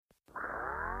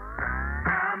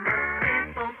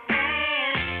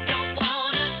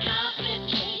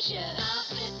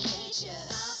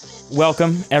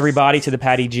Welcome, everybody, to the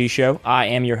Patty G Show. I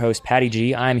am your host, Patty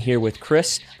G. I'm here with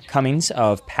Chris Cummings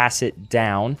of Pass It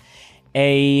Down,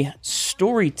 a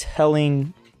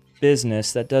storytelling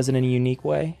business that does it in a unique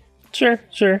way. Sure,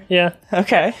 yeah.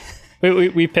 Okay.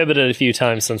 We pivoted a few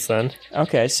times since then.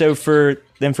 Okay, so for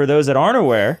those that aren't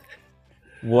aware,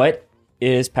 what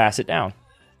is Pass It Down?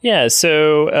 Yeah,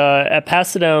 so at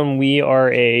Pass It Down, we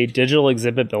are a digital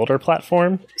exhibit builder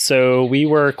platform. So we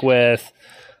work with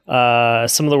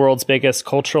some of the world's biggest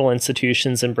cultural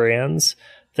institutions and brands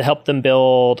to help them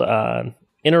build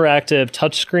interactive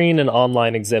touchscreen and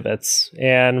online exhibits.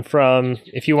 And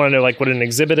if you want to know like what an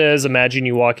exhibit is, imagine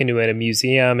you walk into a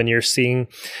museum and you're seeing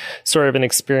sort of an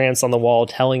experience on the wall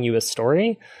telling you a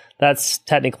story. That's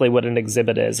technically what an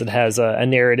exhibit is. It has a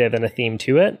narrative and a theme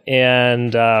to it.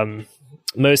 And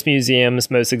most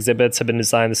museums, most exhibits have been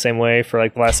designed the same way for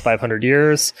like the last 500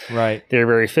 years. Right. They're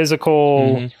very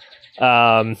physical. Mm-hmm.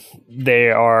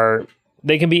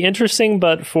 They can be interesting,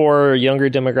 but for younger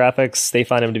demographics, they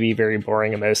find them to be very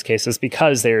boring in most cases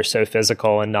because they are so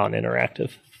physical and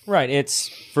non-interactive. Right. It's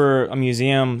for a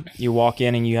museum, you walk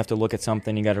in and you have to look at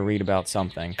something, you got to read about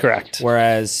something. Correct.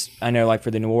 Whereas I know like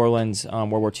for the New Orleans World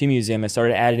War II Museum, it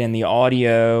started adding in the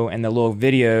audio and the little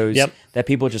videos that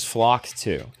people just flocked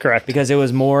to. Correct. Because it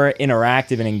was more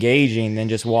interactive and engaging than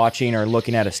just watching or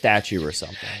looking at a statue or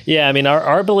something. Yeah, I mean,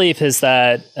 our belief is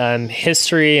that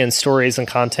history and stories and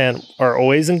content are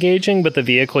always engaging, but the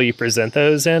vehicle you present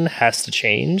those in has to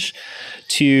change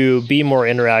to be more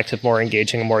interactive, more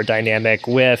engaging, and more dynamic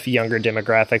with younger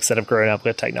demographics that have grown up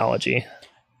with technology.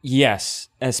 Yes,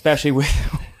 especially with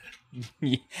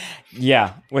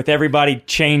with everybody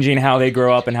changing how they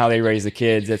grow up and how they raise the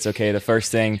kids. It's okay. The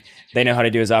first thing they know how to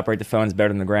do is operate the phones better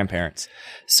than the grandparents.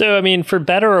 So, I mean, for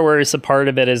better or worse, a part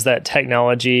of it is that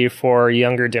technology for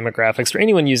younger demographics, for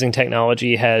anyone using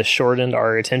technology, has shortened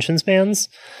our attention spans.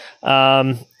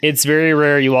 It's very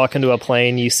rare you walk into a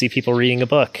plane, you see people reading a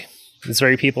book. It's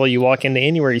very people, you walk into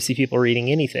anywhere, you see people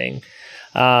reading anything.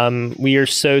 We are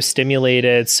so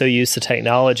stimulated, so used to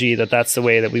technology that's the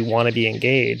way that we want to be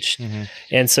engaged. Mm-hmm.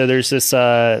 And so there's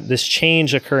this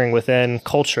change occurring within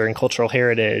culture and cultural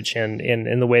heritage and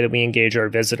in the way that we engage our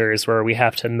visitors, where we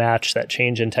have to match that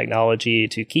change in technology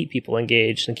to keep people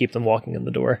engaged and keep them walking in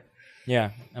the door. Yeah,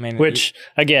 I mean, which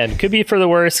again could be for the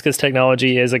worse because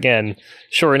technology is again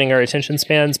shortening our attention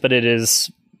spans, but it is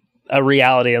a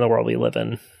reality in the world we live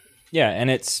in. Yeah,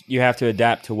 and you have to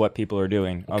adapt to what people are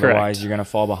doing. Otherwise, correct, you're going to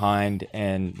fall behind,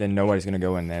 and then nobody's going to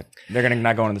go in there. They're going to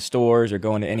not go into the stores or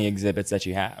go into any exhibits that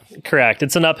you have. Correct.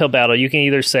 It's an uphill battle. You can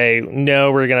either say,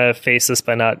 no, we're going to face this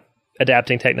by not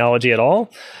adapting technology at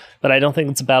all, but I don't think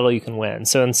it's a battle you can win.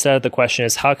 So instead, the question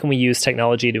is, how can we use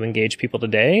technology to engage people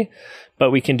today,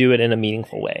 but we can do it in a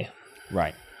meaningful way?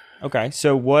 Right. Okay,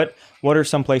 so what are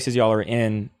some places y'all are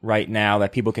in right now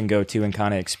that people can go to and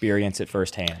kind of experience it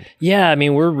firsthand? Yeah, I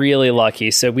mean, we're really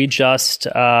lucky. So we just,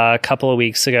 a couple of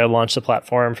weeks ago, launched a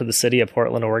platform for the city of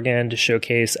Portland, Oregon to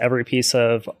showcase every piece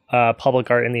of public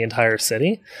art in the entire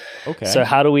city. Okay. So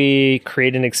how do we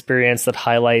create an experience that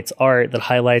highlights art, that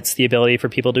highlights the ability for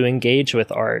people to engage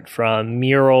with art, from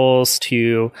murals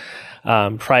to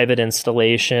private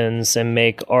installations, and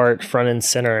make art front and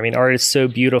center. I mean, art is so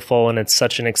beautiful and it's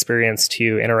such an experience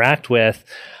to interact with.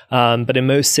 But in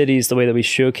most cities, the way that we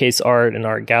showcase art in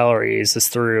art galleries is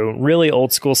through really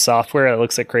old school software that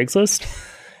looks like Craigslist.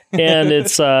 And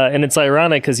it's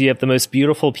ironic because you have the most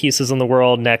beautiful pieces in the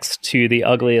world next to the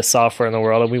ugliest software in the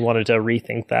world. And we wanted to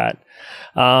rethink that.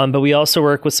 But we also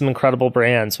work with some incredible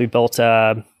brands. We built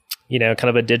kind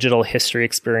of a digital history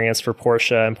experience for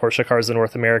Porsche and Porsche Cars in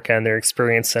North America and their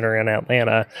experience center in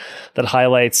Atlanta that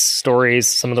highlights stories,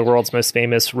 some of the world's most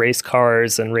famous race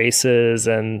cars and races,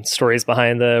 and stories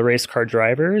behind the race car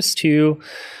drivers to,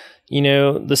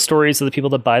 the stories of the people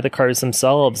that buy the cars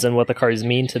themselves and what the cars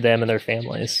mean to them and their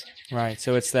families. Right.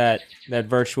 So it's that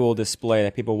virtual display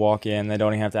that people walk in. They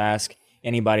don't even have to ask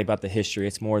anybody about the history.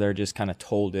 It's more they're just kind of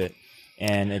told it,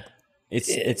 and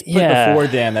It's put before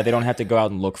them that they don't have to go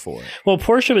out and look for it. Well,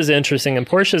 Porsche was interesting. In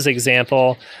Porsche's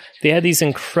example, they had these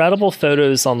incredible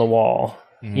photos on the wall.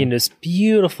 Mm-hmm. This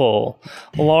beautiful,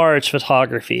 large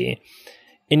photography.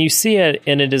 And you see it,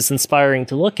 and it is inspiring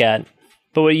to look at.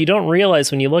 But what you don't realize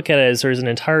when you look at it is there's an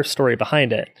entire story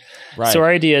behind it. Right. So our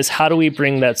idea is, how do we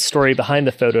bring that story behind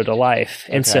the photo to life?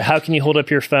 And so how can you hold up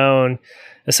your phone,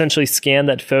 essentially scan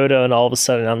that photo, and all of a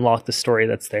sudden unlock the story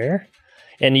that's there?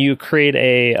 And you create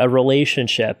a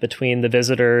relationship between the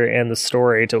visitor and the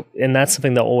story, and that's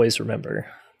something they'll always remember.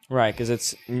 Right, because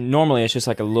it's just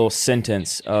like a little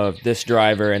sentence of this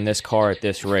driver and this car at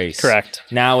this race. Correct.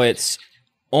 Now it's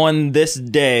on this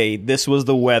day, this was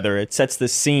the weather. It sets the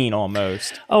scene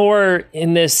almost. Or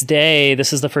in this day,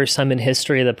 this is the first time in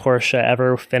history that Porsche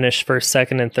ever finished first,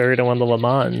 second, and third and won the Le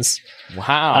Mans.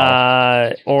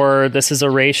 Wow. Or this is a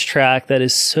racetrack that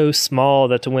is so small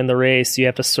that to win the race, you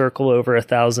have to circle over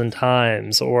 1,000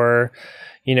 times. Or,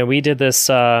 we did this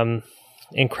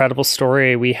incredible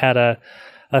story. We had a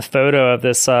photo of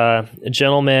this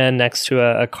gentleman next to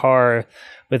a car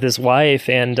with his wife,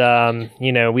 and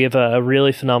we have a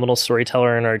really phenomenal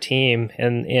storyteller in our team,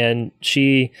 and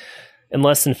she, in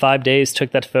less than 5 days,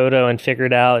 took that photo and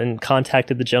figured out and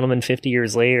contacted the gentleman 50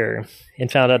 years later and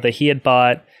found out that he had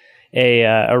bought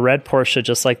a red Porsche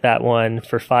just like that one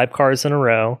for 5 cars in a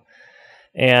row.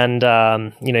 And,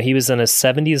 he was in his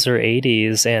 70s or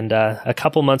 80s. And a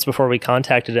couple months before we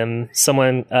contacted him,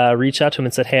 someone reached out to him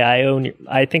and said, "Hey,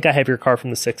 I think I have your car from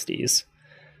the 60s.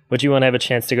 Would you want to have a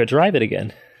chance to go drive it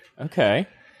again?" Okay.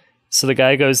 So the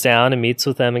guy goes down and meets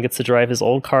with them and gets to drive his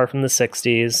old car from the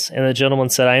 60s. And the gentleman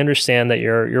said, "I understand that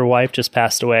your wife just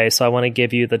passed away, so I want to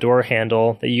give you the door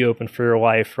handle that you opened for your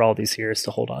wife for all these years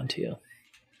to hold on to."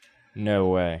 No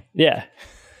way. Yeah.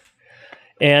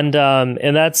 And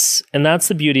that's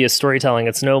the beauty of storytelling.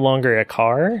 It's no longer a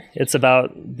car. It's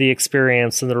about the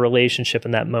experience and the relationship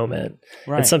in that moment.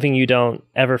 Right. It's something you don't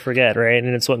ever forget, right?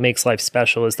 And it's what makes life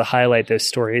special, is to highlight those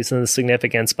stories and the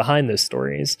significance behind those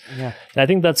stories. Yeah. And I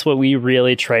think that's what we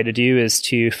really try to do, is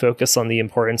to focus on the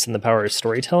importance and the power of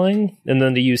storytelling, and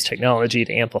then to use technology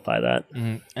to amplify that.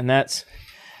 Mm-hmm.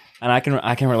 And I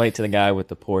can relate to the guy with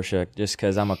the Porsche just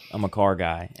because I'm a car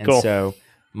guy. And cool. So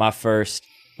my first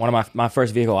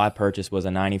vehicle I purchased was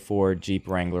a 94 Jeep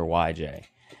Wrangler YJ,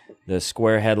 the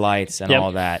square headlights and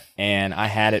all that. And I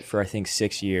had it for, I think,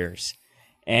 6 years.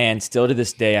 And still to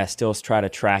this day, I still try to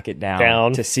track it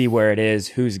down to see where it is,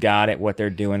 who's got it, what they're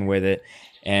doing with it,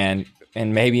 and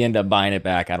maybe end up buying it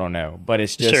back. I don't know. But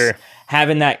it's just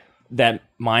having that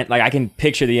mind. Like, I can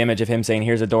picture the image of him saying,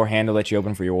 "Here's a door handle that you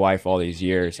opened for your wife all these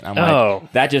years." And I'm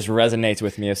like, that just resonates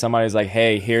with me. If somebody's like,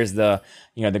 "Hey, here's the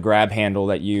grab handle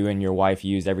that you and your wife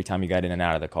used every time you got in and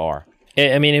out of the car."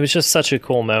 I mean, it was just such a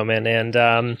cool moment. And,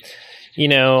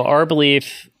 our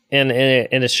belief, and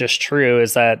it's just true,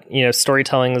 is that,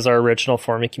 storytelling is our original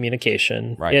form of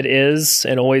communication. Right. It is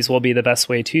and always will be the best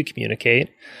way to communicate.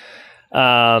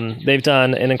 They've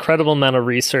done an incredible amount of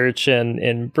research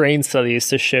and brain studies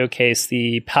to showcase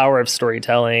the power of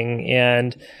storytelling.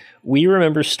 And we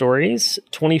remember stories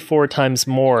 24 times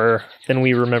more than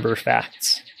we remember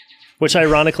facts, which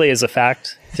ironically is a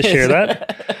fact to share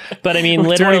that. But I mean,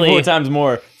 literally 24 times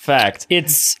more fact.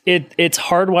 It's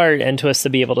hardwired into us to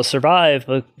be able to survive,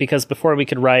 because before we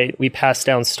could write, we passed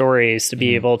down stories to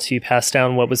be able to pass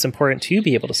down what was important to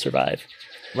be able to survive.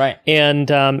 Right. And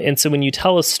so when you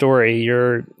tell a story,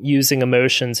 you're using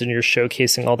emotions and you're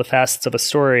showcasing all the facets of a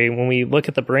story. When we look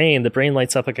at the brain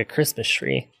lights up like a Christmas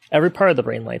tree. Every part of the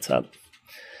brain lights up.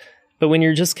 But when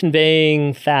you're just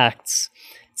conveying facts,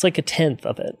 it's like a tenth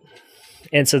of it.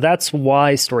 And so that's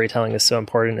why storytelling is so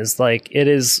important, is like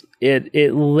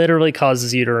it literally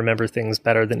causes you to remember things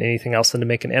better than anything else and to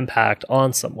make an impact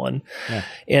on someone. Yeah.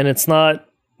 And it's not,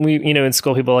 in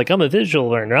school, people are like, "I'm a visual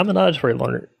learner, I'm an auditory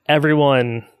learner."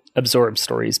 Everyone absorbs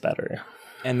stories better.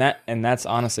 And that's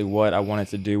honestly what I wanted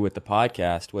to do with the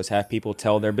podcast, was have people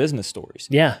tell their business stories.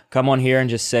 Yeah. Come on here and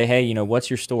just say, "Hey, what's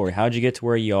your story? How'd you get to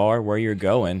where you are, where you're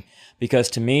going?" Because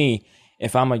to me,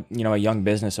 if I'm a young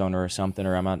business owner or something,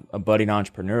 or I'm a budding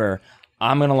entrepreneur,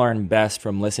 I'm going to learn best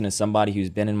from listening to somebody who's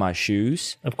been in my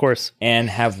shoes. Of course. And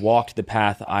have walked the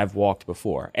path I've walked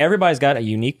before. Everybody's got a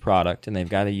unique product and they've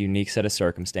got a unique set of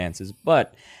circumstances.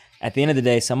 But at the end of the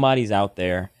day, somebody's out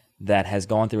there that has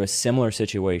gone through a similar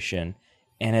situation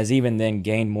and has even then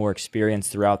gained more experience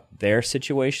throughout their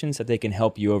situations, that they can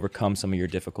help you overcome some of your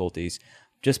difficulties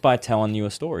just by telling you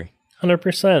a story.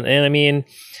 100%. And I mean,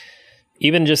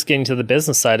 even just getting to the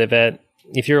business side of it,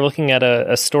 if you're looking at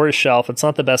a store shelf, it's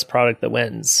not the best product that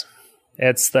wins.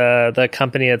 It's the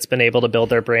company that's been able to build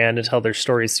their brand and tell their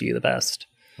stories to you the best.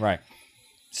 Right.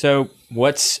 So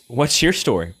what's your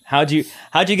story? How'd you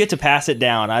get to Pass It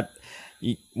Down?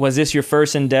 Was this your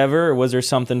first endeavor, or was there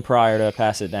something prior to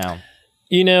Pass It Down?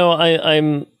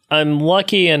 I'm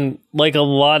lucky, and like a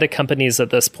lot of companies at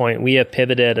this point, we have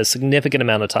pivoted a significant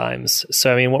amount of times.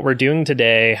 So, I mean, what we're doing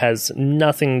today has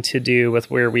nothing to do with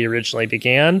where we originally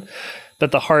began,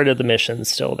 but the heart of the mission is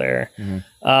still there.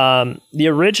 Mm-hmm. The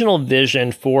original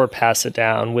vision for Pass It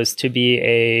Down was to be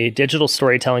a digital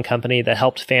storytelling company that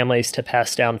helped families to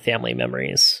pass down family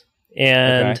memories.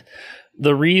 And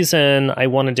the reason I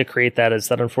wanted to create that is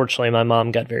that, unfortunately, my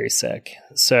mom got very sick.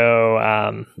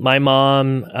 So my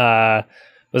mom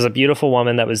was a beautiful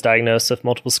woman that was diagnosed with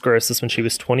multiple sclerosis when she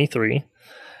was 23.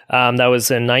 That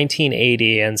was in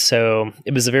 1980, and so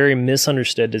it was a very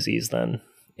misunderstood disease then.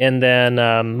 And then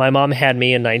my mom had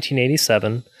me in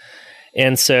 1987.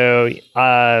 And so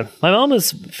my mom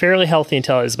was fairly healthy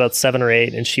until I was about 7 or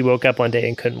 8, and she woke up one day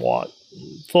and couldn't walk.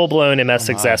 Full-blown MS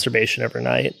exacerbation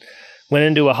overnight. Went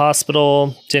into a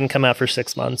hospital, didn't come out for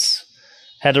 6 months.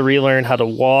 Had to relearn how to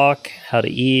walk, how to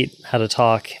eat, how to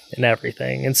talk, and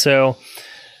everything. And so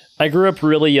I grew up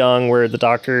really young where the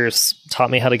doctors taught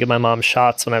me how to give my mom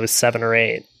shots when I was 7 or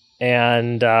 8.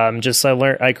 And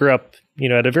I grew up,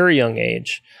 at a very young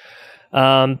age.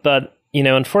 But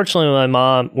unfortunately, my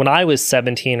mom, when I was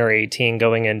 17 or 18,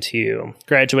 going into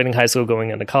graduating high school, going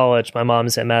into college, my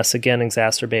mom's MS again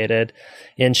exacerbated,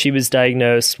 and she was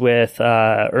diagnosed with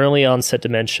early onset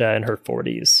dementia in her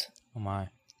 40s. Oh my!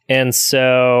 And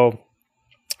so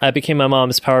I became my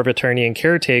mom's power of attorney and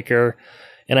caretaker,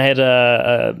 and I had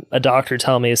a doctor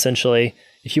tell me essentially,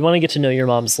 if you want to get to know your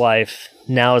mom's life,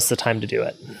 now is the time to do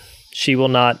it. She will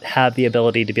not have the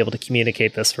ability to be able to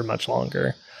communicate this for much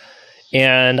longer.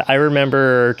 And I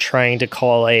remember trying to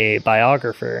call a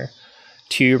biographer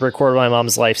to record my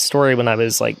mom's life story when I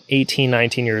was like 18,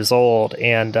 19 years old.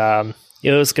 And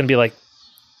it was going to be like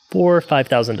 $4,000 or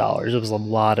 $5,000. It was a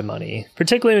lot of money,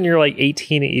 particularly when you're like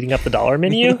 18 and eating up the dollar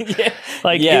menu.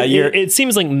 It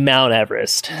seems like Mount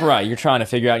Everest. Right. You're trying to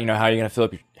figure out, how you're going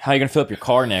to fill up your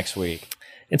car next week.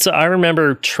 And so I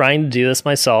remember trying to do this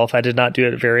myself. I did not do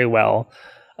it very well.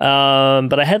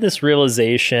 But I had this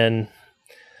realization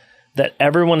that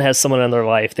everyone has someone in their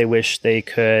life they wish they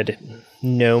could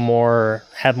know more,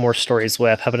 have more stories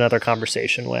with, have another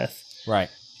conversation with. Right.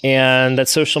 And that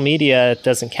social media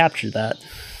doesn't capture that.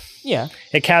 Yeah.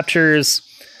 It captures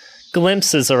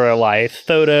glimpses of our life,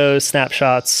 photos,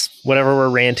 snapshots, whatever we're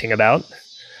ranting about.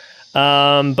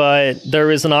 But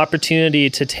there is an opportunity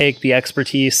to take the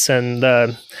expertise and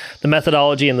the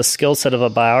methodology and the skill set of a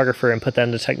biographer and put that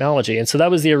into technology. And so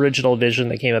that was the original vision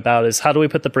that came about, is how do we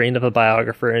put the brain of a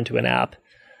biographer into an app?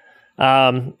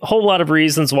 A whole lot of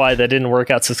reasons why that didn't work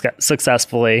out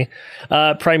successfully.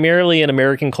 Primarily in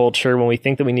American culture, when we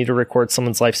think that we need to record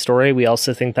someone's life story, we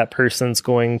also think that person's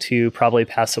going to probably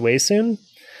pass away soon.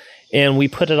 And we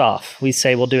put it off. We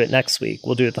say, we'll do it next week.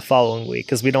 We'll do it the following week,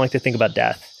 because we don't like to think about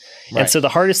death. Right. And so the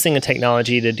hardest thing in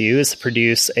technology to do is to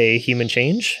produce a human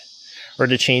change or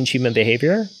to change human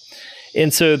behavior.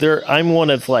 And so I'm one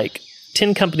of like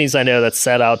 10 companies I know that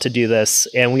set out to do this,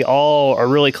 and we all are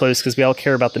really close because we all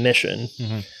care about the mission.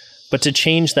 Mm-hmm. But to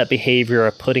change that behavior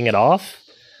of putting it off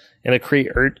and to create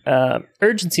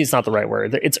urgency is not the right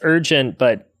word. It's urgent,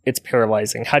 but it's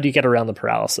paralyzing. How do you get around the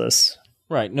paralysis?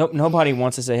 Right. Nobody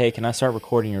wants to say, hey, can I start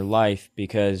recording your life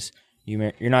because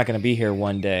you're not going to be here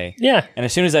one day. Yeah. And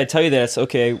as soon as I tell you that, it's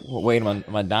okay, wait,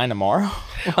 am I dying tomorrow?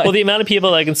 Well, the amount of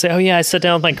people that can say, oh yeah, I sat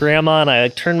down with my grandma and I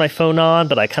turned my phone on,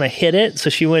 but I kind of hid it so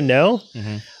she wouldn't know.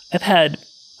 Mm-hmm. I've had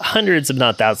hundreds, if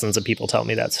not thousands, of people tell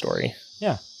me that story.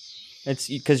 Yeah. It's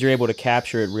because you're able to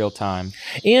capture it real time.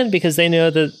 And because they know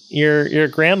that your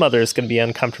grandmother is going to be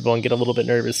uncomfortable and get a little bit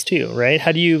nervous too, right?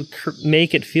 How do you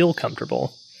make it feel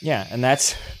comfortable? Yeah. And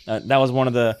that was one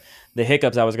of the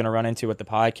hiccups I was going to run into with the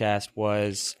podcast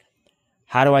was,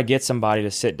 how do I get somebody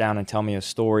to sit down and tell me a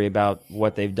story about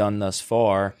what they've done thus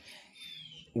far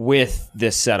with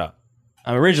this setup?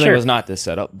 Originally It was not this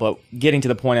setup, but getting to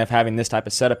the point of having this type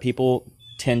of setup, people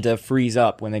tend to freeze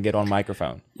up when they get on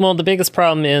microphone. Well, the biggest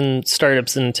problem in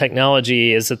startups and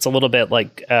technology is it's a little bit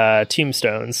like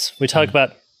tombstones. We talk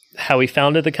about how we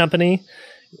founded the company,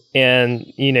 and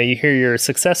you hear your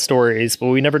success stories, but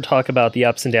we never talk about the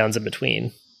ups and downs in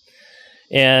between.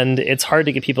 And it's hard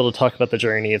to get people to talk about the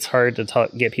journey. It's hard to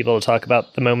get people to talk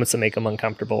about the moments that make them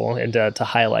uncomfortable and to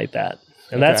highlight that.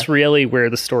 And that's really where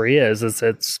the story is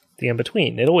it's the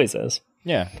in-between. It always is.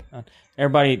 Yeah.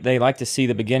 Everybody, they like to see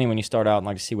the beginning when you start out and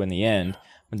like to see when the end.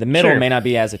 But the middle may not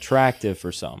be as attractive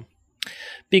for some.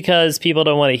 Because people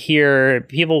don't want to hear,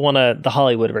 people want the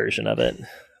Hollywood version of it,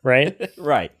 right?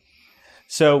 Right.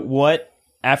 So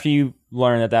after you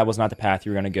learned that was not the path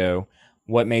you were going to go,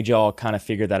 what made y'all kind of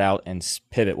figure that out and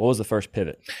pivot? What was the first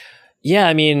pivot?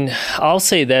 Yeah, I'll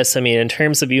say this. In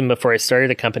terms of even before I started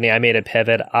the company, I made a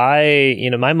pivot.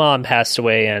 My mom passed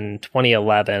away in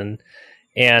 2011,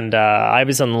 and I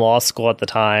was in law school at the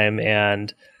time,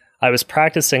 and I was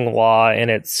practicing law, and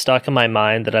it stuck in my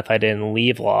mind that if I didn't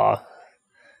leave law,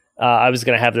 I was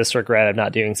going to have this regret of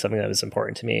not doing something that was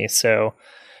important to me. So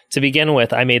to begin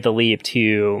with, I made the leap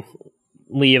to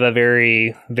leave a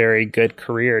very, very good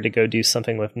career to go do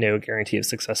something with no guarantee of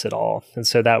success at all. And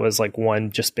so that was like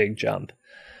one just big jump.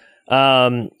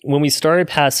 When we started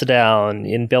Pass It Down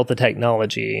and built the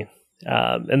technology,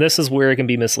 And this is where it can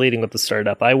be misleading with the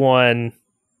startup. I won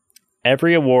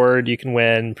every award you can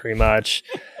win, pretty much.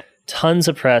 Tons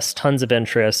of press, tons of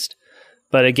interest.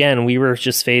 But again, we were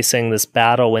just facing this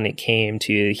battle when it came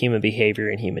to human behavior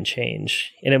and human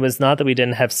change. And it was not that we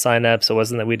didn't have signups. It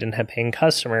wasn't that we didn't have paying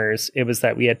customers. It was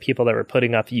that we had people that were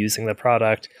putting off using the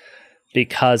product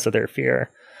because of their fear.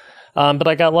 But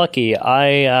I got lucky.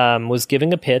 I was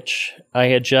giving a pitch. I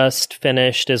had just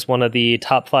finished as one of the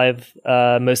top 5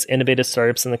 most innovative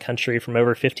startups in the country from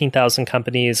over 15,000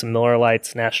 companies, Miller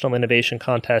Lite's National Innovation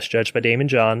Contest judged by Damon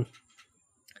John.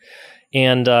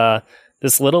 And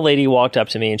this little lady walked up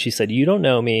to me and she said, "You don't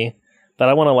know me, but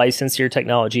I want to license your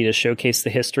technology to showcase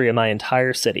the history of my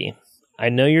entire city. I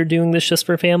know you're doing this just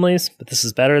for families, but this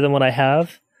is better than what I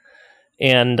have.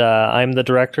 And I'm the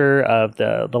director of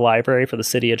the library for the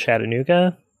city of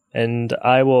Chattanooga. And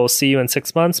I will see you in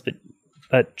 6 months,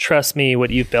 but trust me,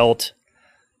 what you've built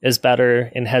is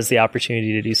better and has the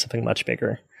opportunity to do something much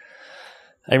bigger."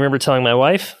 I remember telling my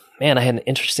wife, "Man, I had an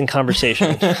interesting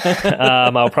conversation.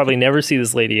 I'll probably never see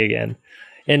this lady again."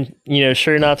 And,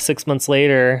 sure enough, 6 months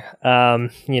later,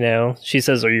 she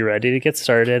says, "Are you ready to get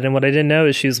started?" And what I didn't know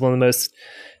is she was one of the most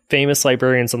famous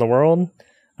librarians in the world.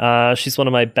 She's one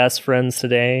of my best friends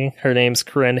today. Her name's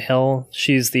Corinne Hill.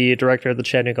 She's the director of the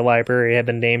Chattanooga Library, had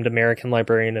been named American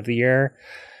Librarian of the Year.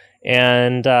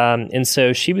 And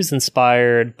so she was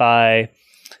inspired by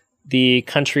the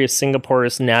country of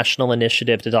Singapore's national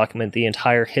initiative to document the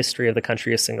entire history of the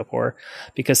country of Singapore,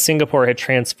 because Singapore had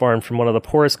transformed from one of the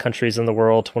poorest countries in the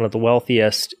world to one of the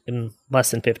wealthiest in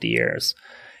less than 50 years.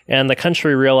 And the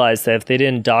country realized that if they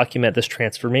didn't document this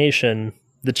transformation,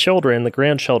 the children, the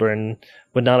grandchildren,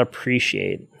 would not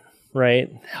appreciate, right,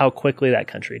 how quickly that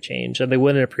country changed. And they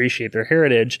wouldn't appreciate their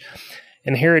heritage.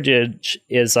 And heritage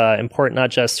is important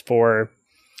not just for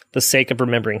the sake of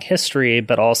remembering history,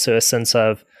 but also a sense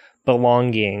of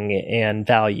belonging and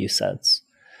value sets.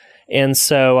 And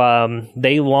so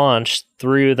they launched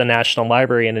through the National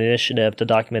Library an initiative to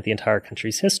document the entire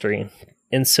country's history.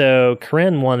 And so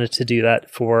Corinne wanted to do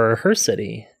that for her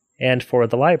city and for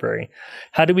the library.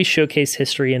 How do we showcase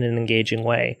history in an engaging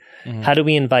way? Mm-hmm. How do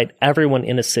we invite everyone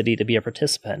in a city to be a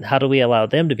participant? How do we allow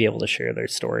them to be able to share their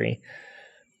story?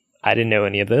 I didn't know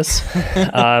any of this.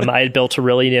 I had built a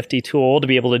really nifty tool to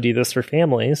be able to do this for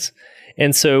families.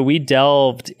 And so we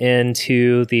delved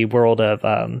into the world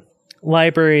of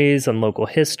libraries and local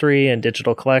history and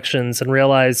digital collections and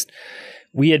realized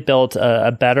we had built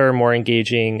a better, more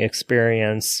engaging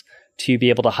experience to be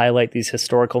able to highlight these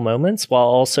historical moments while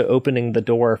also opening the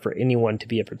door for anyone to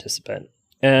be a participant.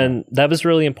 And that was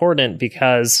really important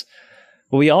because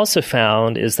what we also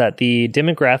found is that the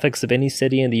demographics of any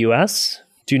city in the US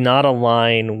do not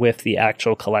align with the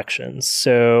actual collections.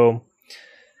 So,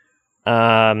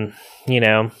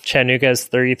 Chattanooga is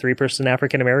 33%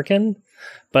 African American,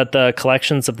 but the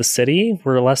collections of the city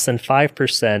were less than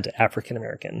 5% African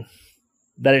American.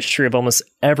 That is true of almost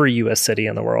every U.S. city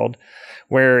in the world,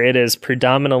 where it is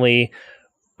predominantly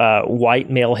white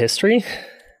male history,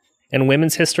 and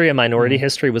women's history and minority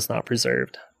history was not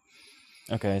preserved.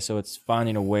 Okay, so it's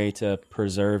finding a way to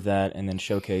preserve that and then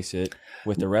showcase it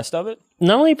with the rest of it?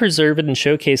 Not only preserve it and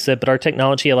showcase it, but our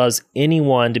technology allows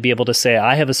anyone to be able to say,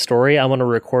 "I have a story, I want to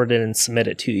record it and submit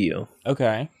it to you."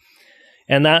 Okay.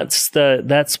 And that's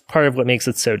part of what makes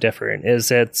it so different,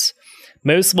 is it's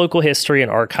most local history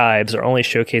and archives are only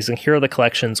showcasing, here are the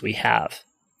collections we have.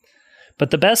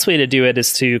 But the best way to do it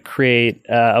is to create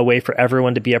a way for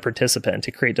everyone to be a participant,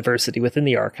 to create diversity within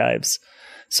the archives.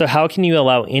 So how can you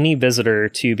allow any visitor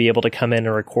to be able to come in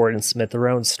and record and submit their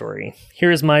own story?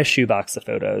 Here's my shoebox of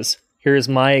photos. Here's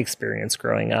my experience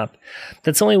growing up.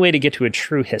 That's the only way to get to a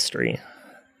true history.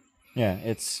 Yeah,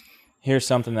 it's here's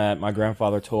something that my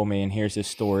grandfather told me, and here's his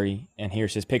story, and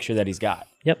here's his picture that he's got.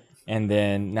 Yep. And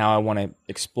then now I want to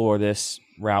explore this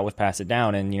route with Pass It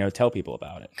Down and, tell people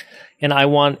about it. And I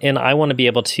want to be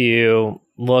able to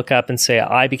look up and say,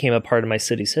 I became a part of my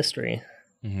city's history.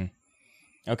 Mm-hmm.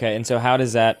 Okay, and so how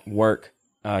does that work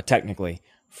technically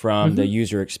from the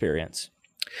user experience?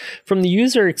 From the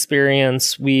user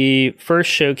experience, we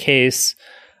first showcase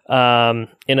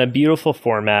in a beautiful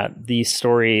format these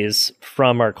stories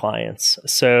from our clients.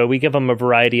 So we give them a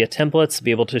variety of templates to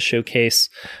be able to showcase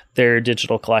their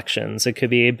digital collections. It could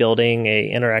be building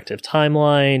an interactive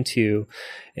timeline to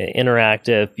an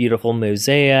interactive, beautiful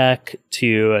mosaic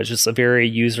to just a very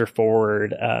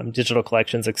user-forward digital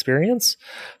collections experience.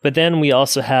 But then we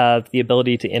also have the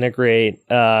ability to integrate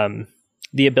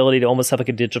the ability to almost have like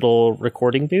a digital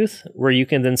recording booth where you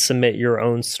can then submit your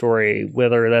own story,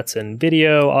 whether that's in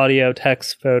video, audio,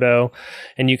 text, photo,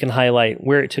 and you can highlight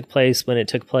where it took place, when it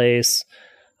took place,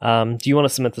 Do you want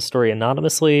to submit the story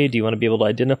anonymously? Do you want to be able to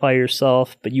identify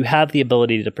yourself? But you have the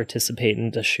ability to participate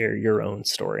and to share your own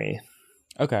story.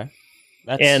 Okay.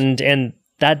 And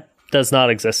that does not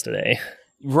exist today.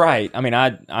 Right. I mean,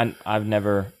 I've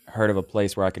never heard of a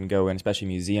place where I can go in, especially a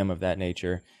museum of that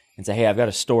nature, and say, hey, I've got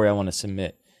a story I want to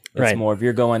submit. It's more if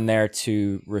you're going there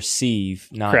to receive,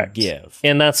 not give.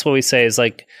 And that's what we say is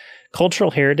like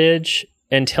cultural heritage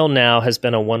until now has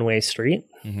been a one-way street.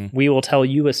 Mm-hmm. We will tell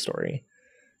you a story.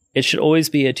 It should always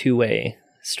be a two-way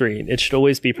street. It should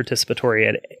always be participatory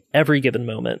at every given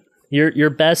moment. Your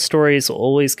best stories will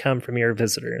always come from your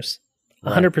visitors.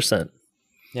 100%.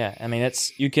 Yeah. I mean,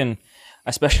 you can,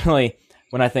 especially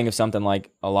when I think of something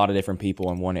like a lot of different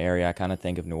people in one area, I kind of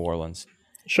think of New Orleans.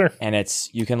 Sure. And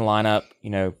you can line up,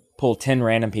 pull 10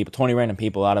 random people, 20 random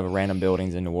people out of random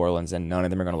buildings in New Orleans, and none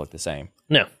of them are going to look the same.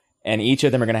 No. And each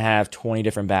of them are going to have 20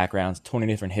 different backgrounds, 20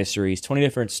 different histories, 20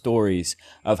 different stories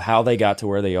of how they got to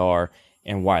where they are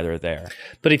and why they're there.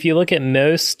 But if you look at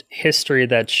most history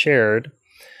that's shared,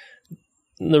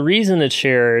 the reason it's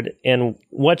shared and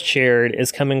what's shared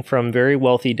is coming from very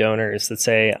wealthy donors that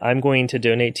say, I'm going to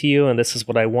donate to you and this is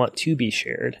what I want to be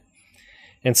shared.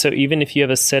 And so even if you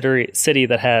have a city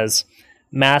that has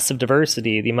massive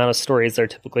diversity, the amount of stories that are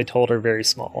typically told are very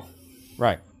small.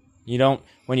 Right.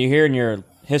 When you hear in your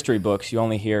history books, you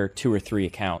only hear 2 or 3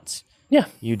 accounts. Yeah.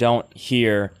 You don't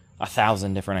hear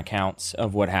 1,000 different accounts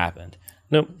of what happened.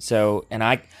 Nope. So, and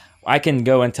I can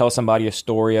go and tell somebody a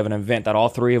story of an event that all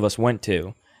 3 of us went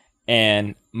to,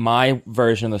 and my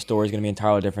version of the story is going to be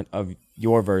entirely different of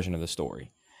your version of the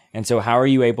story. And so how are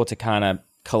you able to kind of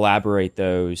collaborate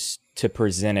those to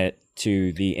present it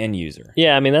to the end user?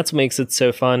 Yeah, I mean, that's what makes it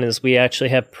so fun is we actually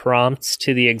have prompts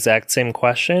to the exact same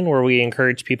question where we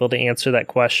encourage people to answer that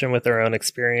question with their own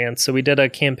experience. So we did a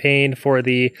campaign for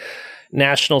the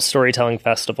National Storytelling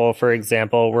Festival, for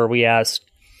example, where we asked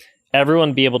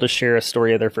everyone be able to share a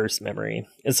story of their first memory.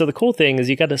 And so the cool thing is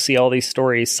you got to see all these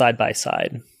stories side by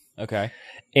side. Okay.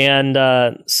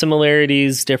 And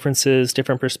similarities, differences,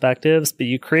 different perspectives, but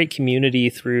you create community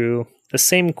through the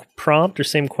same prompt or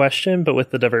same question, but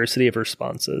with the diversity of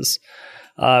responses.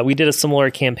 We did a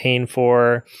similar campaign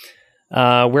for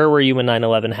where were you when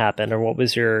 9/11 happened, or what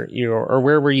was or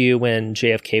where were you when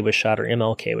JFK was shot or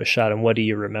MLK was shot, and what do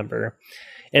you remember?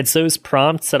 It's those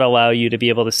prompts that allow you to be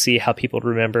able to see how people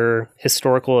remember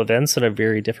historical events in a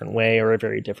very different way or a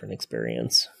very different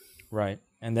experience. Right.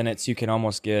 And then you can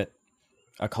almost get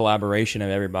a collaboration of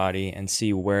everybody and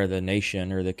see where the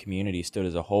nation or the community stood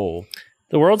as a whole.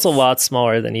 The world's a lot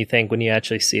smaller than you think when you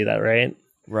actually see that, right?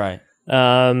 Right.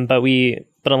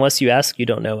 But unless you ask, you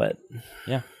don't know it.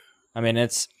 Yeah. I mean,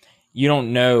 you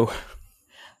don't know.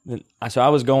 So I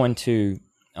was going to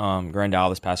Grand Isle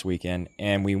this past weekend,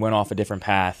 and we went off a different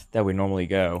path that we normally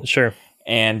go. Sure.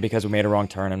 And because we made a wrong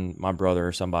turn, and my brother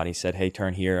or somebody said, hey,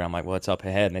 turn here. And I'm like, well, it's up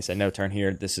ahead. And they said, no, turn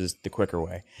here. This is the quicker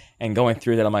way. And going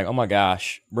through that, I'm like, oh my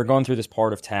gosh, we're going through this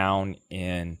part of town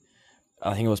in,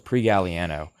 I think it was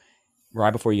pre-Galliano,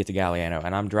 right before you get to Galliano.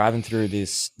 And I'm driving through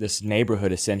this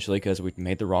neighborhood essentially because we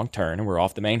made the wrong turn and we're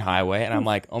off the main highway. And I'm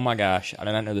like, oh my gosh, I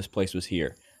did not know this place was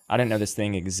here. I didn't know this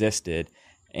thing existed.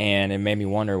 And it made me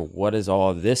wonder, what is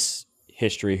all of this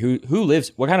history? Who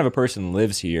lives? What kind of a person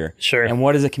lives here? Sure. And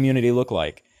what does the community look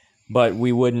like? But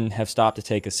we wouldn't have stopped to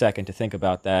take a second to think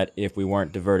about that if we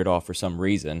weren't diverted off for some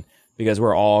reason. Because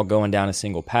we're all going down a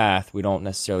single path, we don't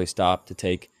necessarily stop to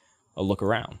take a look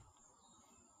around.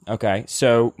 Okay,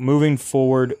 so moving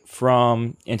forward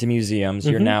into museums,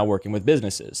 you're now working with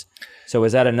businesses. So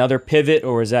is that another pivot,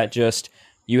 or is that just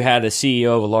you had the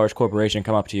CEO of a large corporation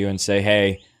come up to you and say,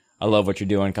 hey, I love what you're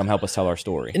doing. Come help us tell our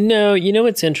story. No,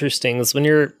 what's interesting is when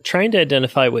you're trying to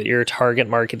identify what your target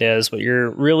market is, what you're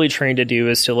really trying to do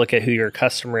is to look at who your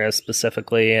customer is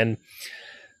specifically. And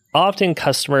often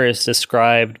customer is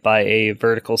described by a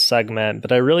vertical segment,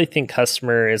 but I really think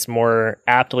customer is more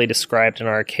aptly described in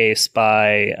our case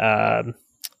by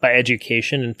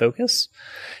education and focus.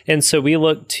 And so we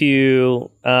look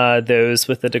to those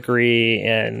with a degree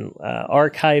in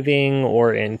archiving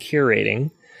or in curating.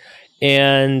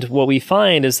 And what we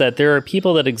find is that there are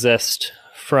people that exist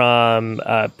from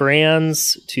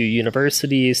brands to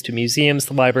universities to museums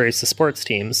to libraries to sports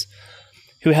teams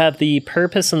who have the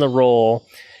purpose and the role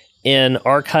in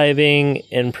archiving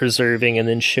and preserving and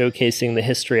then showcasing the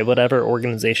history of whatever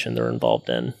organization they're involved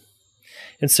in.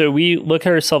 And so we look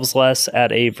at ourselves less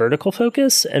at a vertical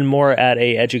focus and more at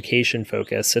a education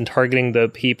focus and targeting the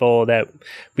people that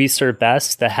we serve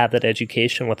best that have that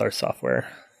education with our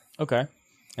software. Okay.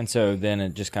 And so then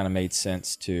it just kind of made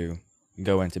sense to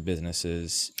go into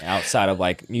businesses outside of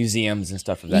like museums and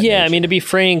stuff of that Yeah, nature? I mean, to be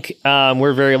frank,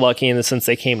 we're very lucky in the sense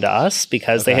they came to us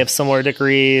because they have similar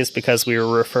degrees, because we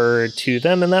were referred to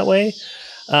them in that way.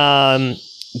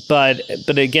 But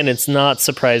again, it's not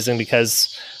surprising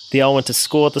because they all went to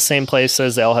school at the same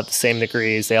places. They all have the same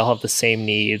degrees. They all have the same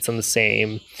needs and the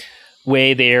same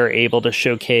way they are able to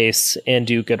showcase and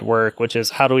do good work, which is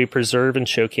how do we preserve and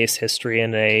showcase history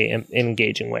in an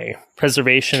engaging way?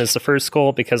 Preservation is the first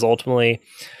goal because ultimately,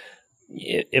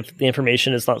 if the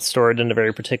information is not stored in a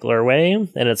very particular way and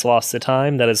it's lost to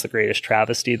time, that is the greatest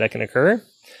travesty that can occur.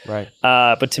 Right.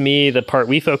 But to me, the part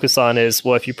we focus on is,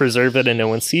 well, if you preserve it and no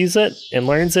one sees it and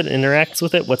learns it, and interacts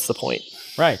with it, what's the point?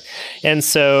 Right. And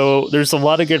so there's a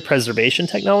lot of good preservation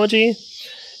technology.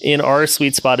 In our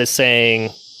sweet spot is saying,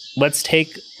 let's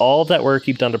take all of that work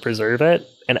you've done to preserve it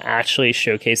and actually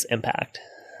showcase impact.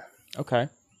 Okay.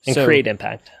 And create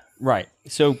impact. Right.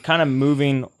 So kind of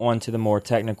moving on to the more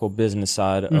technical business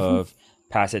side of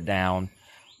Pass It Down.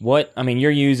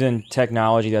 You're using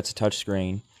technology that's a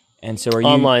touchscreen. And so are you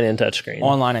online and touchscreen?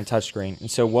 Online and touchscreen. And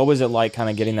so what was it like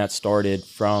kind of getting that started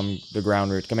from the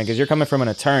ground root? Because you're coming from an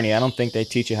attorney. I don't think they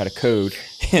teach you how to code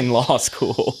in law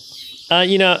school.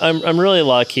 I'm really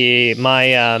lucky.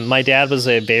 My dad was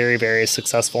a very, very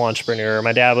successful entrepreneur.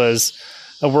 My dad was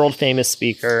a world famous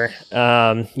speaker,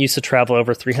 used to travel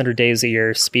over 300 days a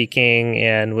year speaking,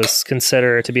 and was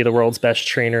considered to be the world's best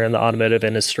trainer in the automotive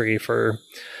industry for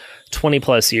 20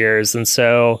 plus years. And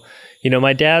so,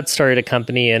 my dad started a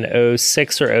company in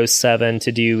 06 or 07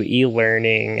 to do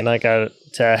e-learning, and I got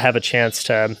to have a chance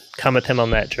to come with him on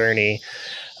that journey,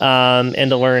 and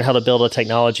to learn how to build a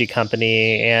technology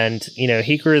company. And,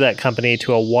 he grew that company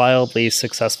to a wildly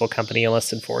successful company in less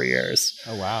than 4 years.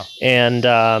 Oh, wow. And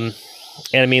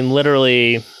I mean,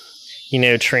 literally,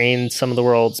 trained some of the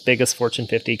world's biggest Fortune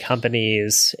 50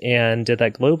 companies and did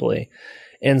that globally.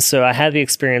 And so I had the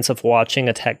experience of watching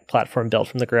a tech platform built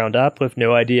from the ground up with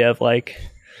no idea of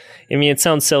it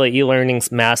sounds silly.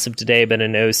 E-learning's massive today, but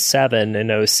in 07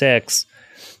 and 06,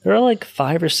 there are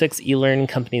 5 or 6 e-learning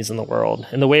companies in the world.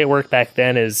 And the way it worked back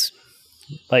then is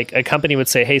a company would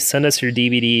say, hey, send us your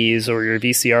DVDs or your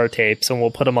VCR tapes and we'll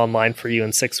put them online for you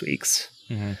in 6 weeks.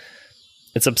 Mm-hmm.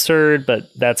 It's absurd, but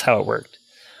that's how it worked.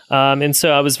 And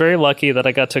so I was very lucky that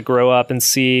I got to grow up and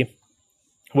see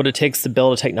what it takes to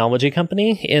build a technology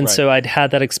company. And so I'd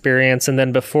had that experience. And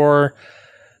then before,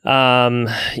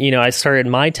 I started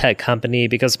my tech company,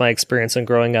 because of my experience in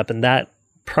growing up in that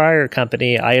prior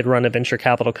company, I had run a venture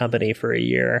capital company for a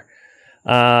year,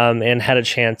 and had a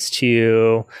chance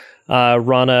to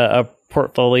run a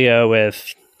portfolio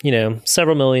with,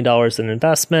 several $1 million in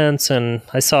investments. And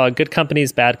I saw good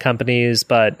companies, bad companies,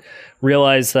 but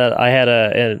realized that I had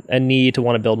a need to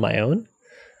want to build my own.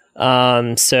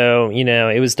 So,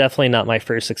 it was definitely not my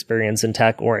first experience in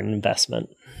tech or in investment.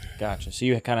 Gotcha. So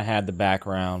you kind of had the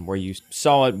background where you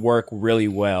saw it work really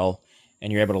well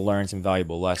and you're able to learn some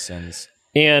valuable lessons.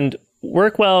 And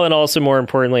work well, and also more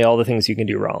importantly, all the things you can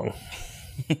do wrong,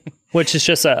 which is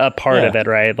just a part of it,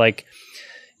 right?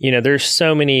 There's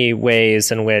so many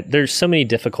ways in which there's so many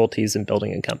difficulties in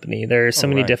building a company. There's so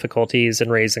many difficulties in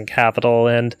raising capital,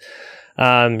 and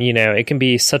it can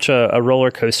be such a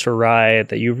roller coaster ride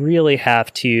that you really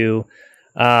have to,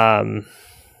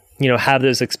 have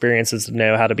those experiences to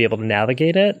know how to be able to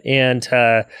navigate it and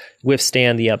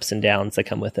withstand the ups and downs that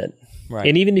come with it. Right.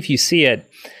 And even if you see it,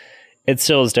 it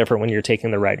still is different when you're taking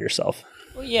the ride yourself.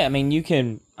 Well, yeah,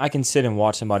 I can sit and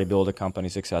watch somebody build a company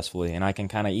successfully, and I can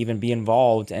kind of even be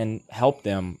involved and help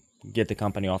them get the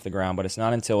company off the ground. But it's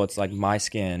not until it's my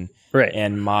skin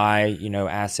and my,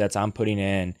 assets I'm putting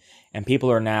in. And people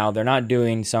they're not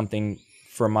doing something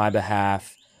for my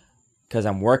behalf because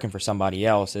I'm working for somebody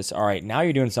else. It's all right, now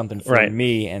you're doing something for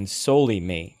me and solely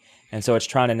me. And so it's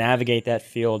trying to navigate that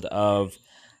field of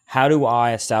how do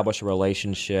I establish a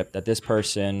relationship that this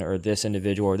person or this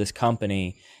individual or this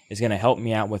company is going to help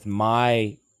me out with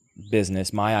my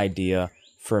business, my idea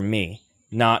for me,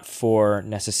 not for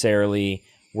necessarily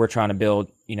we're trying to build,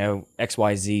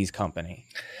 XYZ's company.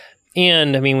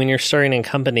 And when you're starting a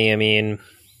company,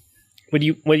 what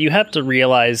you have to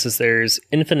realize is there's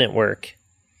infinite work,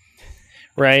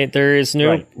 right? There is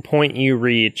no point you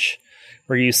reach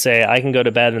where you say, I can go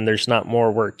to bed and there's not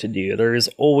more work to do. There is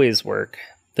always work.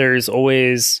 There's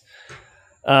always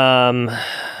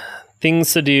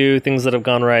things to do, things that have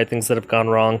gone right, things that have gone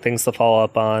wrong, things to follow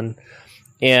up on.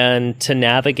 And to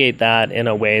navigate that in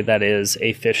a way that is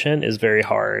efficient is very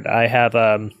hard. I have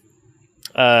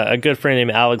a good friend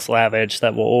named Alex Lavage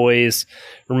that will always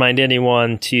remind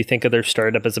anyone to think of their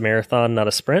startup as a marathon, not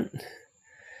a sprint.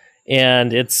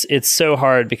 And it's so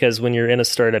hard because when you're in a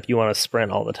startup, you want to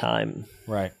sprint all the time.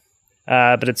 Right.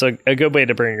 But it's a good way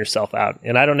to burn yourself out.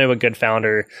 And I don't know a good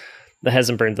founder that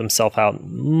hasn't burned themselves out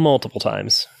multiple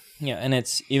times. Yeah, and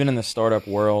it's even in the startup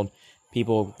world,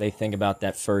 people, they think about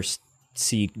that first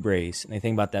seed raise, and they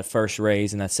think about that first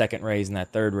raise and that second raise and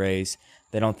that third raise.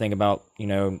 They don't think about,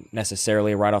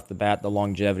 necessarily right off the bat, the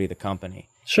longevity of the company.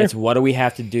 Sure. It's what do we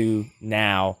have to do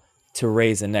now to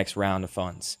raise the next round of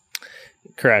funds?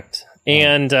 Correct.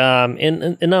 And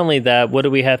not only that, what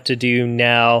do we have to do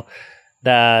now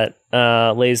that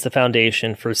lays the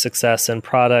foundation for success in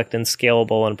product and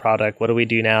scalable in product? What do we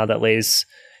do now that lays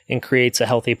and creates a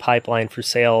healthy pipeline for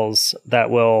sales that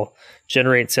will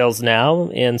generate sales now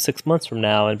and 6 months from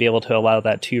now and be able to allow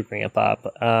that to ramp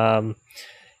up?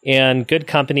 And good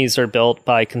companies are built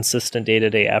by consistent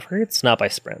day-to-day efforts, not by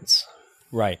sprints.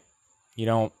 Right.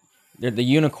 The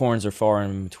unicorns are far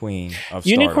in between of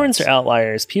Unicorns startups. are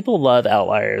outliers. People love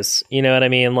outliers. You know what I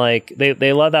mean? Like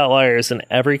they love outliers in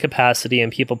every capacity,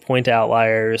 and people point to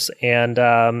outliers. And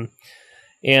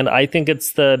I think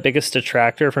it's the biggest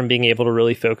detractor from being able to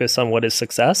really focus on what is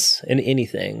success in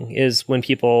anything is when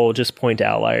people just point to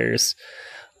outliers.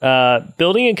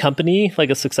 Building a company, like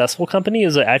a successful company,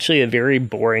 is actually a very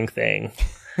boring thing.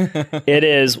 It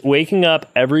is waking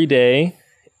up every day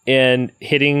and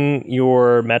hitting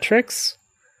your metrics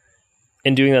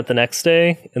and doing that the next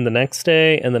day and the next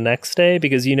day and the next day,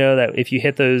 because you know that if you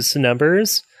hit those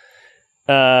numbers,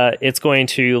 it's going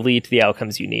to lead to the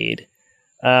outcomes you need.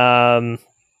 And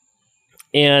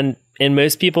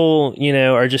most people,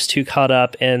 are just too caught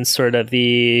up in sort of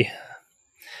the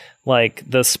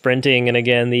sprinting. And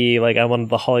again, I wanted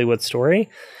the Hollywood story.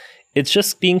 It's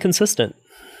just being consistent.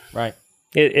 Right.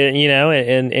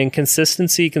 And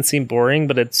consistency can seem boring,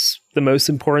 but it's the most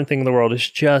important thing in the world is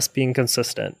just being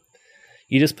consistent.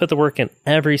 You just put the work in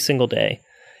every single day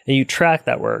and you track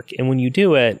that work. And when you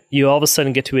do it, you all of a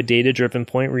sudden get to a data-driven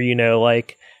point where you know,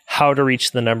 how to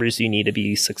reach the numbers you need to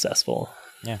be successful.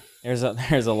 Yeah. There's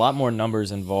a lot more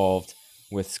numbers involved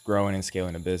with growing and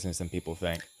scaling a business than people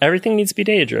think. Everything needs to be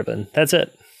data-driven. That's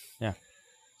it. Yeah.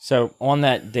 So on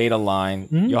that data line,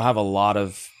 you'll have a lot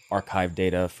of archive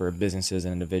data for businesses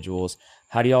and individuals.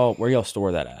 Where do y'all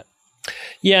store that at?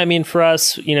 Yeah, I mean, for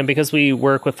us, because we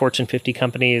work with Fortune 50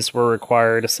 companies, we're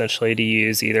required essentially to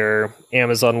use either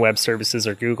Amazon Web Services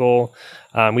or Google.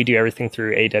 We do everything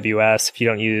through AWS. If you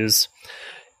don't use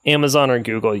Amazon or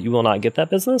Google, you will not get that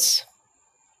business.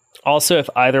 Also, if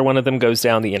either one of them goes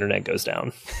down, the internet goes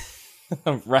down.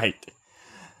 Right.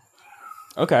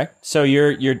 Okay. So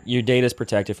your data is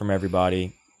protected from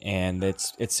everybody, and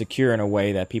it's secure in a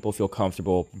way that people feel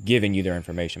comfortable giving you their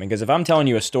information. Because if I'm telling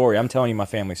you a story, I'm telling you my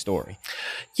family story.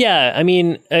 Yeah, I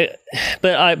mean,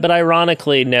 but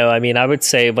ironically, no. I mean, I would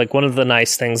say one of the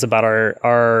nice things about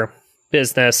our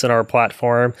business and our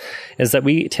platform is that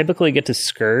we typically get to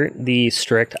skirt the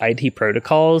strict IT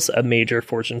protocols of major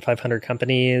Fortune 500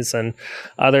 companies and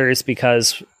others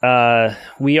because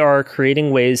we are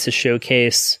creating ways to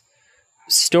showcase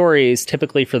stories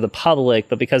typically for the public,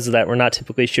 but because of that, we're not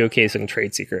typically showcasing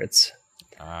trade secrets.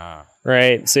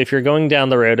 Right? So if you're going down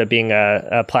the road of being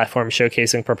a platform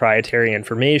showcasing proprietary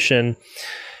information,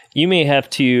 you may have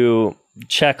to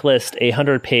checklist a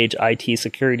 100-page IT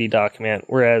security document,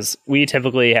 whereas we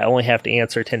typically only have to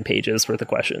answer 10 pages worth of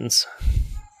questions.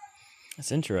 That's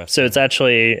interesting. So it's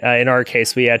actually, in our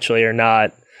case, we actually are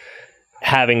not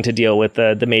having to deal with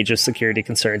the major security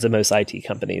concerns of most IT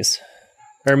companies.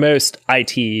 Or most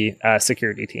IT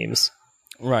security teams.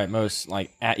 Right. Most,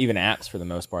 even apps for the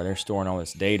most part, they're storing all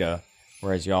this data,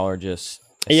 whereas y'all are just...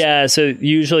 Yeah, so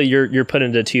usually you're put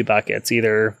into two buckets,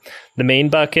 either the main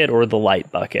bucket or the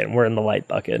light bucket. And we're in the light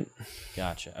bucket.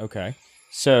 Gotcha. Okay.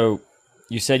 So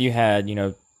you said you had,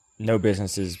 no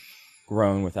businesses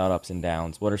grown without ups and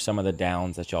downs. What are some of the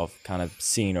downs that y'all have kind of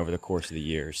seen over the course of the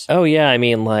years? Oh, yeah. I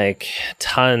mean,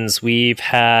 tons. We've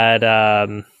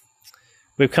had...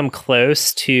 We've come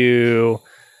close to,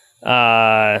 we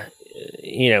had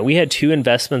two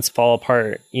investments fall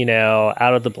apart,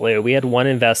 out of the blue. We had one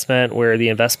investment where the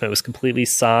investment was completely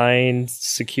signed,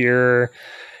 secure,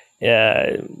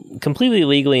 completely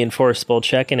legally enforceable,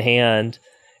 check in hand,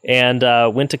 and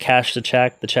went to cash the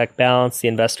check. The check bounced. The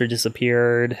investor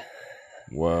disappeared.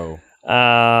 Whoa.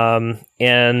 And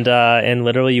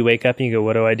literally you wake up and you go,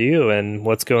 what do I do? And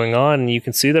what's going on? And you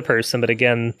can sue the person. But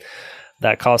again,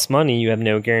 that costs money. You have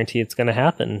no guarantee it's going to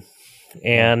happen.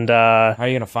 And how are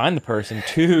you going to find the person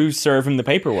to serve him the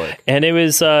paperwork? And it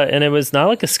was not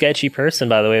like a sketchy person,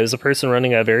 by the way. It was a person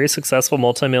running a very successful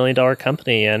multi-million-dollar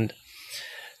company. And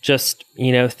just,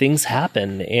 things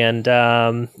happen. And,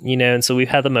 and so we've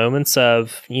had the moments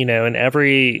of, and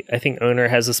every, I think, owner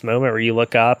has this moment where you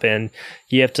look up and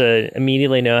you have to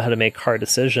immediately know how to make hard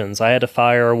decisions. I had to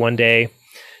fire one day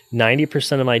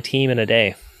 90% of my team in a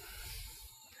day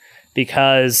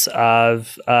because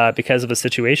of a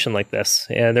situation like this.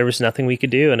 And there was nothing we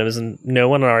could do, and it was no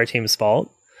one on our team's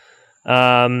fault.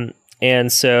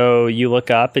 And so you look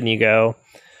up and you go,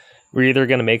 we're either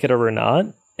going to make it or we're not.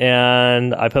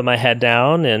 And I put my head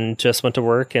down and just went to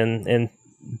work and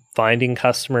finding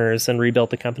customers and rebuilt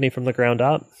the company from the ground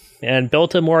up and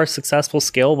built a more successful,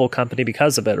 scalable company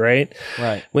because of it, right?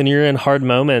 Right. When you're in hard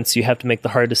moments, you have to make the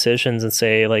hard decisions and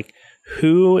say, like,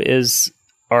 who is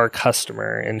our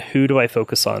customer and who do I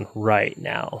focus on right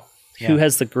now? Yeah. Who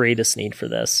has the greatest need for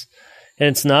this? And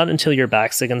it's not until your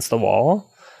back's against the wall.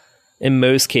 In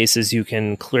most cases, you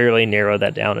can clearly narrow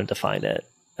that down and define it.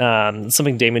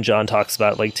 Something Damon John talks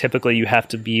about, like typically you have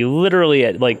to be literally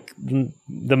at like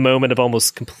the moment of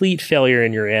almost complete failure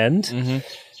in your end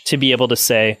to be able to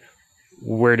say,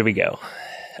 where do we go?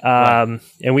 Right.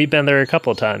 And we've been there a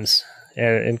couple of times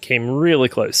and came really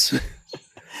close.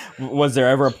 Was there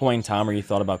ever a point in time where you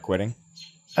thought about quitting?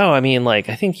 Oh, I mean, like,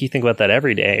 I think you think about that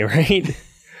every day, right?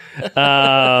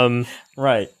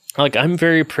 Right. Like, I'm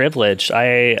very privileged.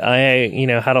 I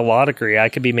had a law degree. I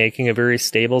could be making a very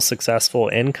stable, successful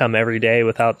income every day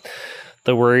without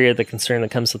the worry or the concern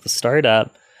that comes with the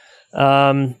startup.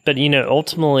 But,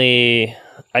 ultimately,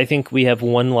 I think we have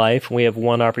one life. We have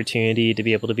one opportunity to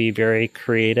be able to be very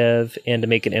creative and to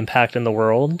make an impact in the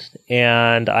world.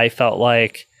 And I felt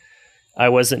like I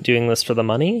wasn't doing this for the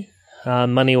money.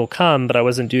 Money will come, but I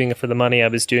wasn't doing it for the money. I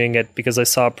was doing it because I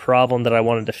saw a problem that I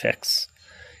wanted to fix.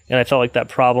 And I felt like that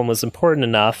problem was important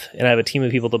enough, and I have a team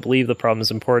of people that believe the problem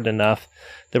is important enough,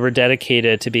 that we're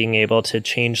dedicated to being able to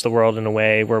change the world in a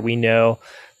way where we know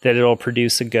that it'll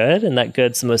produce a good, and that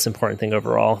good's the most important thing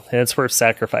overall. And it's worth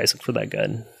sacrificing for that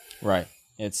good. Right.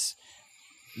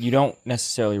 You don't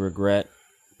necessarily regret.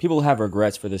 People have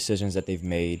regrets for decisions that they've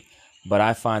made, but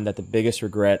I find that the biggest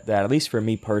regret that, at least for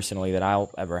me personally, that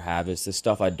I'll ever have is the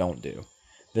stuff I don't do.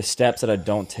 The steps that I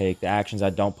don't take, the actions I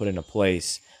don't put into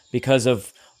place because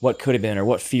of what could have been or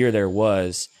what fear there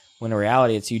was, when in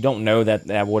reality it's you don't know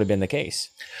that would have been the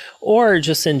case. Or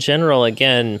just in general,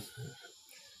 again,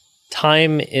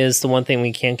 time is the one thing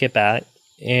we can't get back.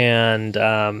 And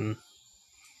to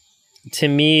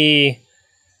me,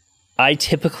 I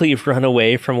typically run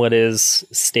away from what is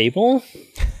stable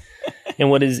and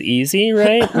what is easy,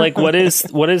 right? Like what is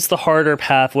the harder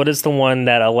path? What is the one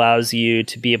that allows you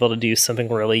to be able to do something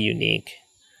really unique?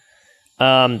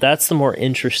 That's the more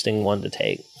interesting one to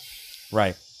take.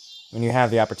 Right. When you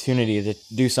have the opportunity to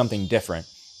do something different,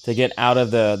 to get out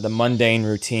of the mundane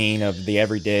routine of the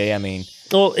everyday. I mean,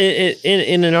 well,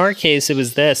 in our case, it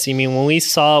was this. I mean, when we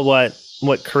saw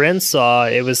what Corinne saw,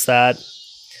 it was that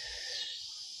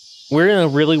we're in a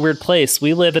really weird place.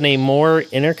 We live in a more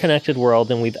interconnected world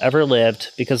than we've ever lived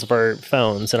because of our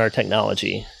phones and our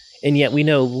technology. And yet we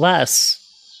know less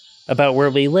about where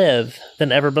we live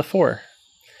than ever before.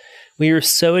 We are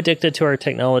so addicted to our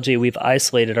technology, we've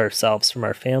isolated ourselves from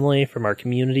our family, from our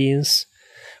communities.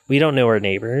 We don't know our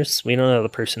neighbors. We don't know the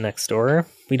person next door.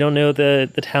 We don't know the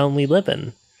town we live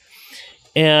in.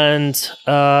 And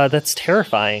that's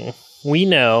terrifying. We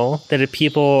know that if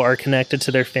people are connected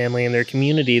to their family and their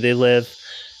community, they live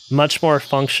much more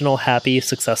functional, happy,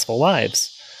 successful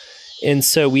lives. And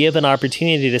so we have an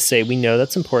opportunity to say, we know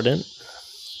that's important.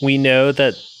 We know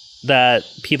that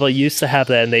people used to have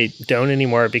that and they don't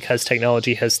anymore because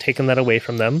technology has taken that away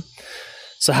from them.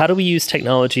 So how do we use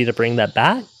technology to bring that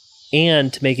back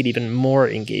and to make it even more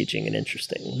engaging and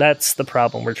interesting? That's the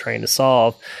problem we're trying to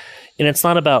solve. And it's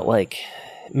not about like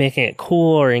making it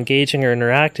cool or engaging or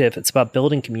interactive. It's about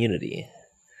building community.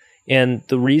 And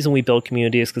the reason we build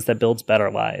community is because that builds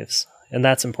better lives. And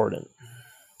that's important.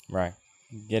 Right.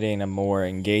 Getting a more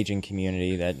engaging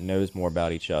community that knows more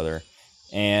about each other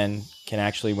and can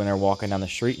actually, when they're walking down the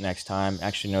street next time,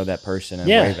 actually know that person and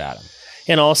wave at them.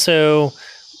 And also,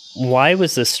 why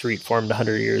was this street formed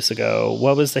 100 years ago?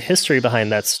 What was the history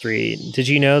behind that street? Did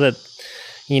you know that,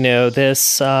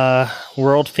 this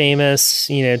world famous,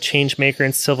 change maker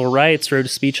in civil rights wrote a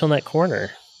speech on that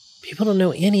corner? People don't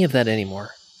know any of that anymore.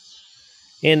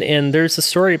 And there's a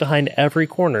story behind every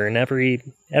corner and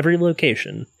every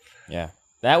location. Yeah.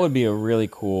 That would be a really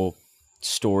cool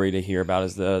story to hear about,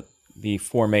 is the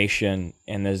formation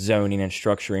and the zoning and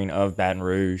structuring of Baton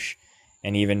Rouge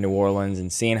and even New Orleans,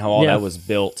 and seeing how all that was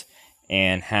built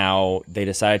and how they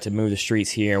decided to move the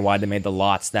streets here, why they made the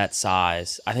lots that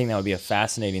size. I think that would be a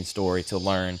fascinating story to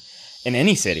learn in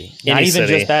any city, not even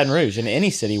just Baton Rouge, in any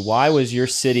city. Why was your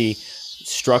city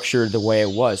structured the way it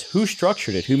was? Who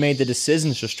structured it? Who made the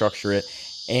decisions to structure it?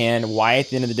 And why, at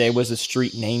the end of the day, was the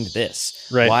street named this?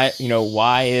 Right.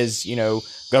 Why is,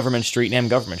 Government Street named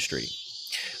Government Street?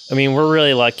 I mean, we're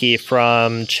really lucky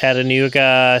from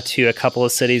Chattanooga to a couple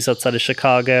of cities outside of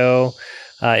Chicago,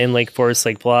 in Lake Forest,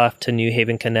 Lake Bluff, to New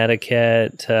Haven,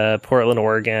 Connecticut, to Portland,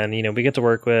 Oregon. We get to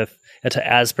work with to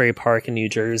Asbury Park in New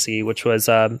Jersey, which was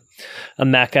a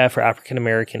mecca for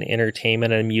African-American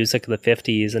entertainment and music of the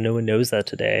 50s, and no one knows that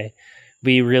today.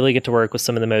 We really get to work with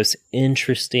some of the most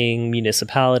interesting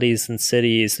municipalities and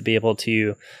cities to be able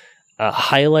to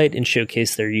highlight and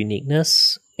showcase their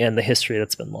uniqueness and the history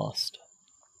that's been lost.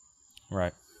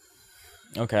 Right.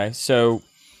 Okay. So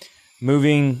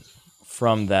moving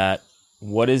from that,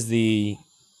 what is the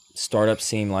startup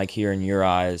scene like here in your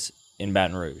eyes in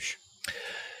Baton Rouge?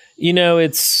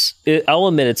 I'll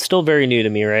admit it's still very new to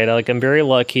me, right? I'm very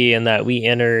lucky in that we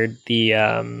entered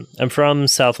I'm from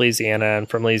South Louisiana and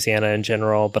from Louisiana in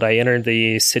general, but I entered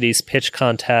the city's pitch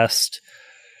contest,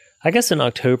 I guess in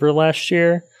October last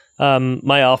year.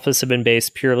 My office had been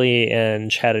based purely in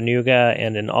Chattanooga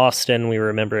and in Austin. We were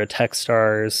a member of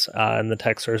Techstars and the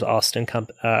Techstars Austin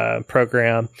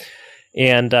program.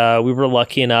 And we were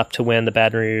lucky enough to win the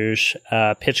Baton Rouge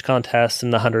pitch contest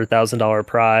and the $100,000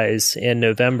 prize in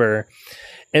November.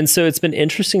 And so it's been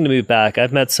interesting to move back.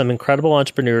 I've met some incredible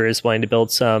entrepreneurs wanting to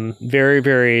build some very,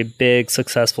 very big,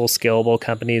 successful, scalable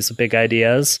companies with big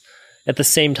ideas. At the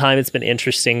same time, it's been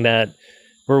interesting that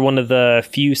we're one of the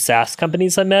few SaaS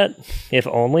companies I met, if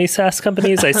only SaaS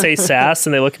companies. I say SaaS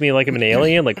and they look at me like I'm an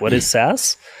alien, like, what is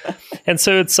SaaS? And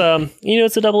so it's,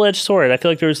 it's a double-edged sword. I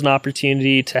feel like there's an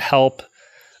opportunity to help,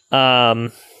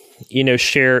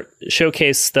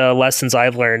 showcase the lessons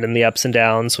I've learned and the ups and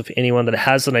downs with anyone that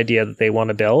has an idea that they want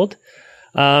to build.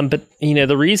 But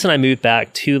the reason I moved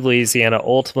back to Louisiana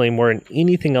ultimately more than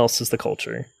anything else is the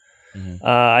culture. Mm-hmm.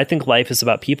 I think life is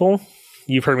about people.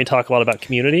 You've heard me talk a lot about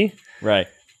community. Right.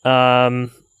 I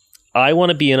want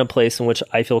to be in a place in which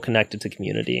I feel connected to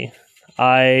community.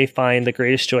 I find the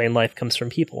greatest joy in life comes from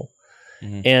people.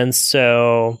 Mm-hmm. And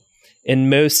so in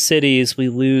most cities, we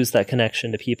lose that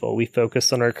connection to people. We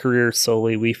focus on our career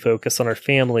solely. We focus on our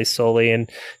family solely.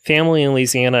 And family in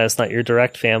Louisiana is not your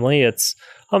direct family. It's,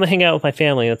 I'm going to hang out with my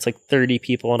family. And it's like 30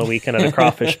 people on a weekend at a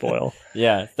crawfish boil.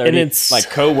 Yeah. 30, and it's like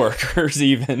coworkers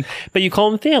even. But you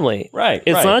call them family. Right.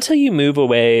 It's not until you move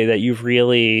away that you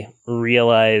really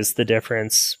realize the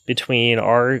difference between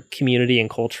our community and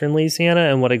culture in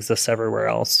Louisiana and what exists everywhere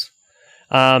else.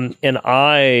 And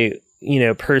I,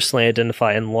 personally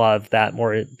identify and love that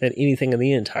more than anything in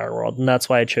the entire world. And that's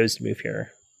why I chose to move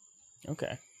here.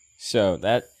 Okay. So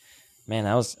that, man,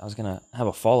 I was going to have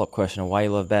a follow-up question of why you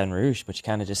love Baton Rouge, but you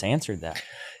kind of just answered that.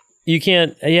 You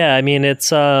can't, yeah, I mean,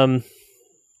 it's,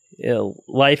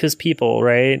 life is people,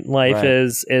 right? Life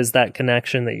is that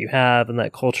connection that you have and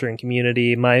that culture and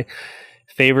community. My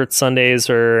favorite Sundays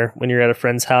are when you're at a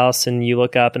friend's house and you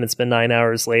look up and it's been 9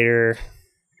 hours later,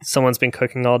 someone's been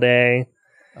cooking all day.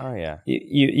 Oh yeah.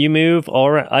 You move all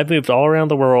around. I've moved all around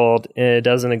the world and it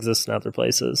doesn't exist in other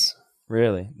places.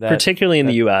 Really? Particularly in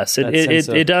the US.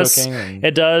 It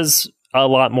does a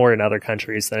lot more in other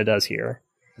countries than it does here.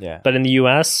 Yeah. But in the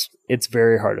US, it's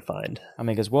very hard to find. I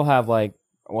mean, because we'll have like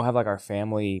our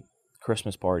family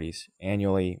Christmas parties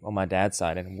annually on my dad's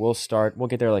side, and we'll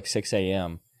get there like 6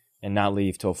 a.m. and not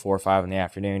leave till 4 or 5 in the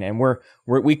afternoon. And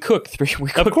we cook three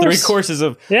courses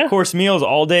of course meals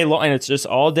all day long, and it's just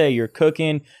all day. You're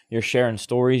cooking, you're sharing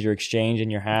stories, you're exchanging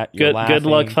your hat. You're laughing. Good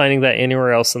luck finding that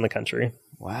anywhere else in the country.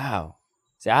 Wow.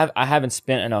 See, I haven't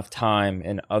spent enough time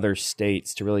in other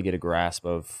states to really get a grasp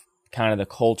of kind of the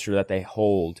culture that they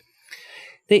hold.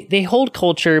 They hold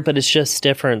culture, but it's just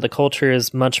different. The culture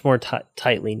is much more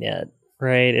tightly knit,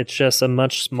 right? It's just a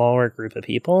much smaller group of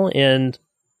people. And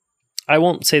I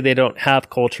won't say they don't have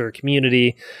culture or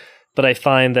community, but I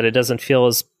find that it doesn't feel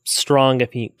as strong a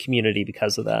community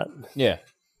because of that. Yeah.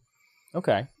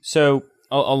 Okay. So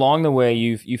along the way,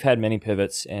 you've had many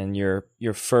pivots, and your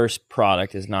first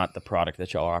product is not the product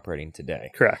that y'all are operating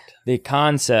today. Correct. The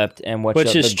concept and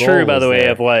which is true, by the way,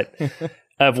 of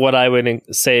what I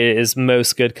would say is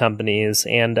most good companies,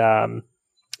 and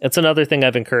it's another thing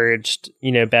I've encouraged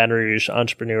Baton Rouge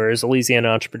entrepreneurs, Louisiana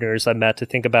entrepreneurs I've met to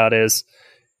think about is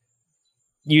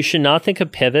you should not think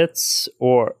of pivots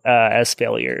or as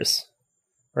failures,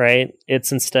 right?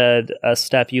 It's instead a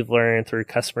step you've learned through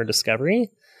customer discovery.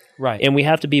 Right. And we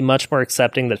have to be much more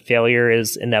accepting that failure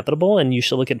is inevitable, and you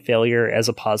should look at failure as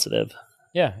a positive.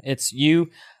 Yeah, it's you.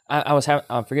 I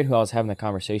forget who I was having the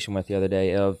conversation with the other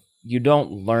day of you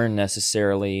don't learn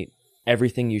necessarily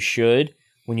everything you should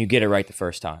when you get it right the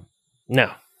first time.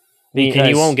 No. And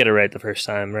you won't get it right the first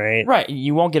time, right? Right.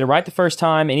 You won't get it right the first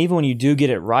time. And even when you do get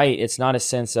it right, it's not a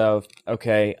sense of,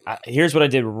 okay, here's what I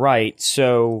did right.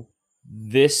 So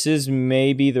this is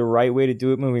maybe the right way to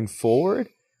do it moving forward.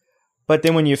 But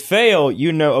then when you fail,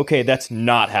 you know, okay, that's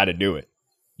not how to do it.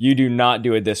 You do not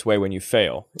do it this way when you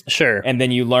fail. Sure. And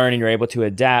then you learn and you're able to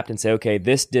adapt and say, okay,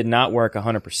 this did not work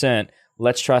 100%.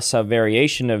 Let's try some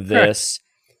variation of this.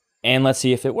 And let's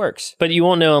see if it works. But you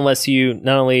won't know unless you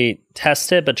not only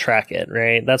test it, but track it,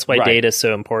 right? That's why data is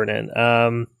so important.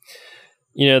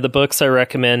 The books I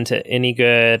recommend to any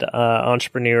good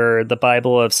entrepreneur, the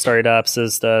Bible of Startups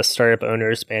is the Startup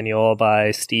Owner's Manual by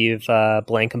Steve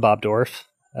Blank and Bob Dorff,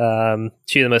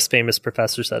 two of the most famous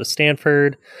professors out of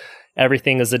Stanford.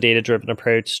 Everything is a data-driven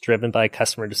approach driven by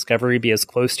customer discovery. Be as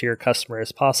close to your customer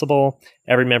as possible.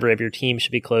 Every member of your team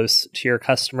should be close to your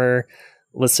customer.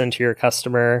 Listen to your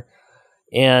customer,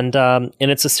 and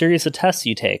it's a series of tests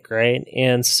you take, right?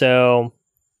 And so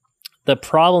the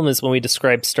problem is when we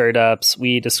describe startups,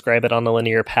 we describe it on a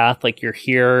linear path, like you're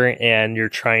here and you're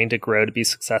trying to grow to be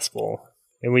successful.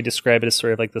 And we describe it as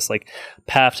sort of like this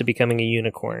path to becoming a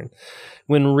unicorn.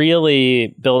 When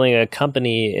really building a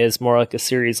company is more like a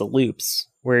series of loops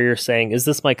where you're saying, is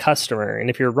this my customer? And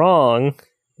if you're wrong,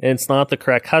 and it's not the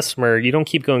correct customer, you don't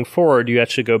keep going forward. You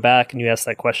actually go back and you ask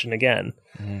that question again.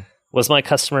 Mm-hmm. Was my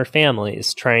customer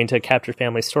families, trying to capture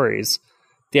family stories?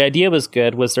 The idea was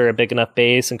good. Was there a big enough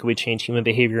base and could we change human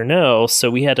behavior? No.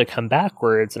 So we had to come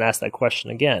backwards and ask that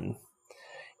question again.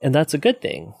 And that's a good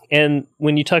thing. And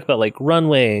when you talk about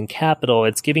runway and capital,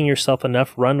 it's giving yourself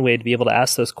enough runway to be able to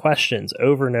ask those questions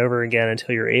over and over again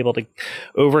until you're able to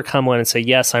overcome one and say,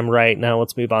 yes, I'm right. Now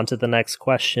let's move on to the next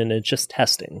question. It's just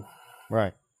testing.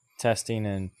 Right. Testing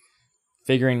and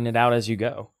figuring it out as you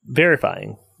go.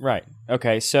 Verifying. Right.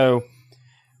 Okay. So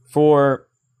for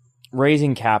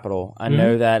raising capital, I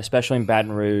know that especially in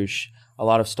Baton Rouge, a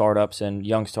lot of startups and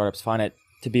young startups find it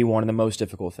to be one of the most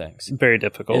difficult things. Very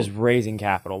difficult. Is raising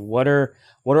capital. What are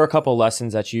a couple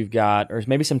lessons that you've got, or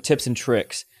maybe some tips and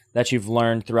tricks that you've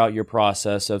learned throughout your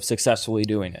process of successfully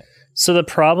doing it? So the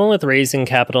problem with raising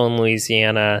capital in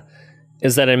Louisiana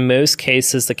is that in most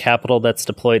cases, the capital that's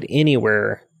deployed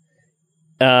anywhere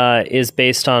is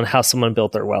based on how someone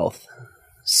built their wealth.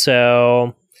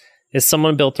 So if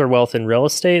someone built their wealth in real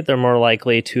estate, they're more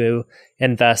likely to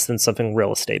invest in something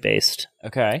real estate based.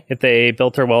 Okay. If they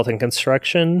built their wealth in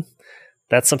construction,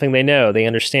 that's something they know. They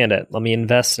understand it. Let me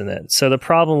invest in it. So the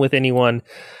problem with anyone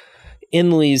in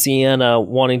Louisiana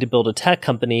wanting to build a tech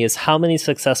company is how many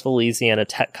successful Louisiana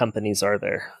tech companies are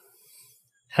there?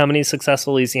 How many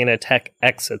successful Louisiana tech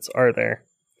exits are there?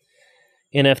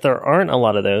 And if there aren't a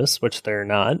lot of those, which there are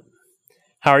not,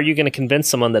 how are you going to convince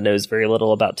someone that knows very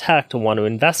little about tech to want to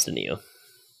invest in you?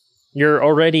 You're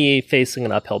already facing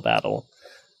an uphill battle.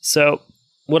 So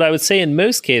what I would say in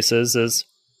most cases is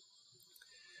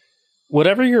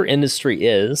whatever your industry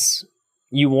is,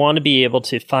 you want to be able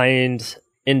to find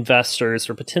investors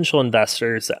or potential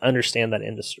investors that understand that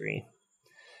industry.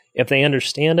 If they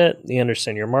understand it, they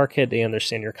understand your market, they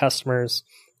understand your customers,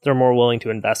 they're more willing to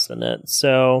invest in it.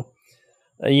 So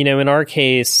in our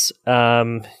case,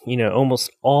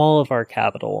 almost all of our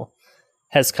capital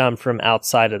has come from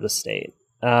outside of the state.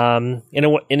 And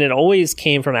it always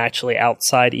came from actually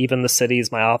outside even the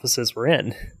cities my offices were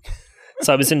in.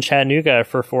 So I was in Chattanooga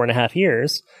for 4.5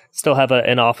 years, still have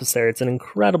an office there. It's an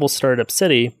incredible startup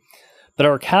city, but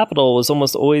our capital was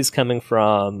almost always coming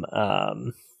from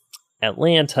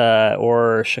Atlanta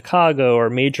or Chicago or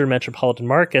major metropolitan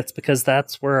markets because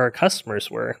that's where our customers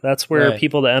were. That's where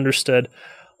people that understood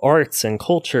arts and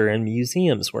culture and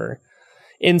museums were.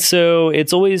 And so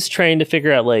it's always trying to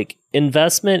figure out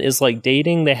investment is like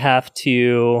dating. They have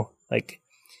to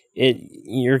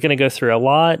you're going to go through a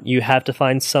lot. You have to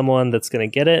find someone that's going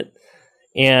to get it.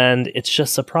 And it's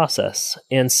just a process.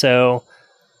 And so,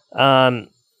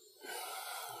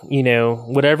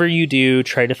 whatever you do,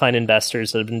 try to find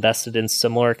investors that have invested in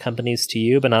similar companies to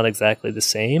you, but not exactly the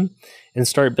same, and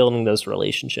start building those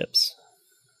relationships.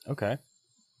 Okay.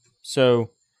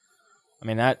 So,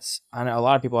 I know a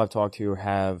lot of people I've talked to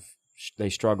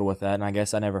they struggle with that, and I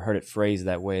guess I never heard it phrased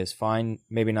that way. Is find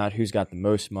maybe not who's got the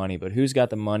most money, but who's got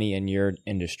the money in your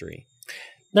industry.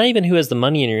 Not even who has the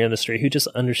money in your industry, who just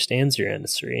understands your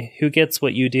industry, who gets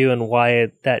what you do and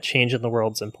why that change in the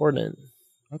world is important.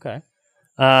 Okay.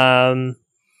 And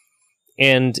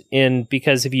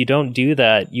because if you don't do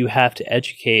that, you have to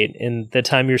educate, and the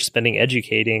time you're spending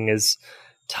educating is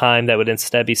time that would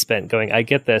instead be spent going, I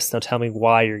get this, now tell me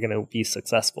why you're going to be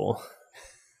successful.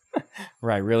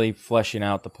 Right, really fleshing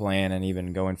out the plan and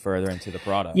even going further into the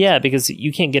product. Yeah, because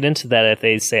you can't get into that if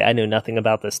they say, I know nothing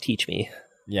about this, teach me.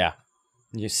 Yeah.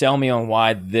 You sell me on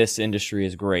why this industry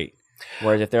is great.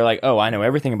 Whereas if they're like, oh, I know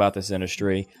everything about this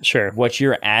industry. Sure. What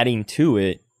you're adding to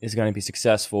it is going to be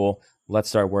successful. Let's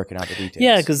start working out the details.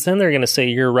 Yeah, because then they're going to say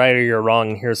you're right or you're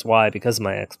wrong, and here's why, because of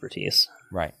my expertise.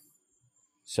 Right.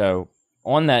 So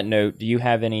on that note, do you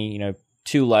have any,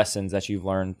 2 lessons that you've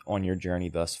learned on your journey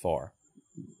thus far?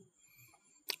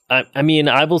 I mean,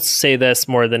 I will say this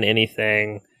more than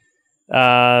anything.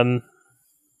 It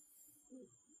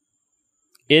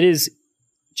is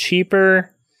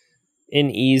cheaper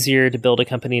and easier to build a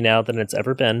company now than it's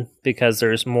ever been because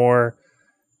there's more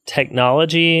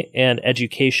technology and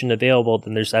education available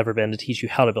than there's ever been to teach you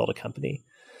how to build a company.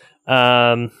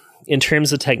 In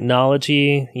terms of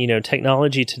technology,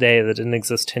 technology today that didn't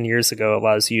exist 10 years ago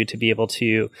allows you to be able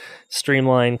to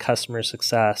streamline customer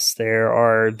success. There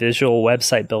are visual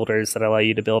website builders that allow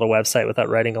you to build a website without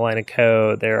writing a line of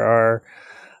code. There are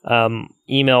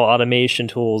email automation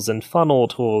tools and funnel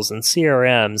tools and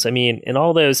CRMs. I mean, and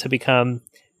all those have become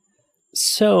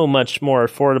so much more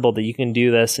affordable that you can do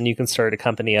this and you can start a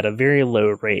company at a very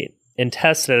low rate and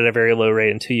test it at a very low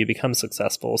rate until you become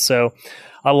successful. So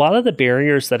a lot of the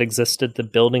barriers that existed to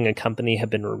building a company have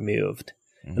been removed,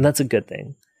 and that's a good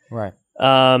thing. Right.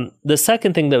 The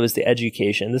second thing, though, is the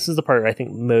education. This is the part I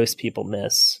think most people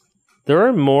miss. There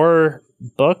are more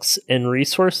books and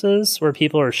resources where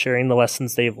people are sharing the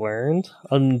lessons they've learned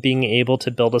on being able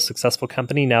to build a successful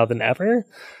company now than ever.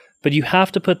 But you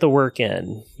have to put the work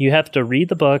in. You have to read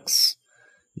the books,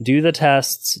 do the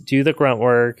tests, do the grunt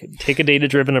work, take a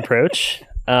data-driven approach.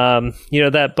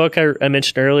 That book I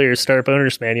mentioned earlier, Startup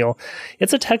Owner's Manual,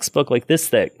 it's a textbook like this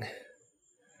thick.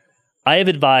 I have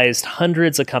advised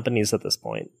hundreds of companies at this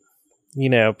point,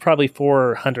 probably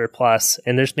 400 plus,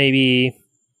 and there's maybe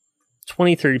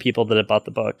 20, 30 people that have bought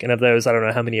the book. And of those, I don't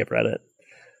know how many have read it.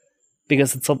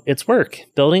 Because it's work.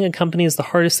 Building a company is the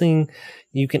hardest thing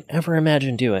you can ever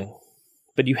imagine doing.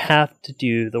 But you have to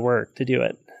do the work to do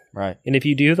it. Right. And if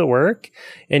you do the work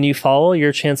and you follow,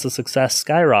 your chance of success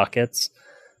skyrockets.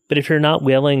 But if you're not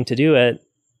willing to do it,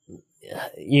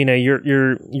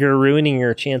 you're ruining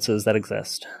your chances that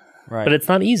exist. Right. But it's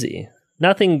not easy.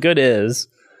 Nothing good is.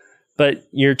 But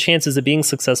your chances of being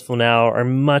successful now are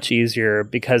much easier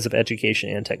because of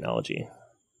education and technology.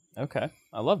 Okay.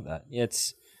 I love that.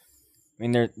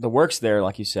 The work's there,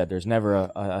 like you said. There's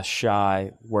never a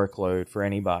shy workload for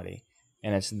anybody.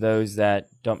 And it's those that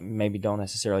don't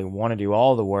necessarily want to do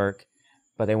all the work,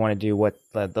 but they want to do what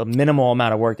the minimal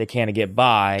amount of work they can to get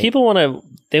by. People want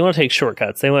to take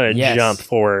shortcuts. They want to jump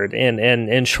forward,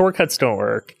 and shortcuts don't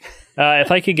work.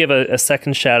 If I could give a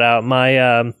second shout out,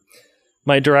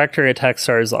 my director at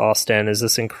Techstars Austin is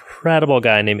this incredible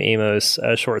guy named Amos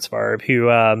Schwartzfarb, who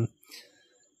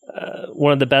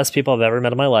one of the best people I've ever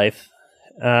met in my life,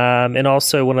 and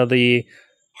also one of the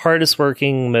hardest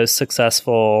working, most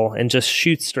successful, and just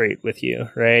shoot straight with you,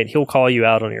 right? He'll call you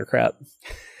out on your crap.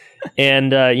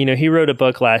 And, he wrote a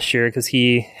book last year because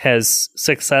he has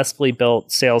successfully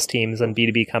built sales teams on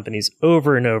B2B companies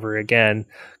over and over again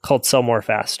called Sell More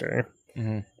Faster.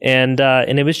 Mm-hmm. And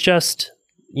it was just,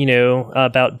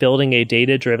 about building a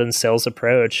data-driven sales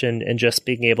approach and just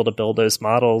being able to build those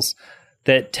models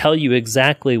that tell you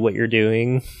exactly what you're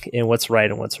doing and what's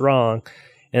right and what's wrong.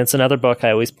 And it's another book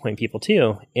I always point people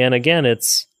to. And again,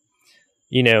 it's,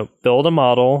 build a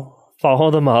model, follow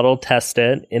the model, test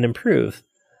it, and improve.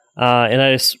 And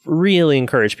I just really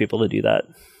encourage people to do that.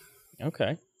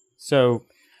 Okay. So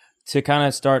to kind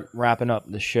of start wrapping up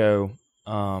the show,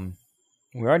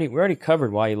 we already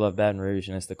covered why you love Baton Rouge,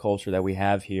 and it's the culture that we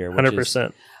have here.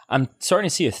 100%. I'm starting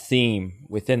to see a theme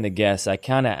within the guests. I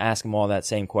kind of ask them all that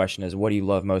same question as, what do you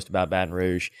love most about Baton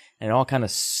Rouge? And it all kind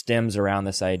of stems around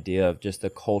this idea of just the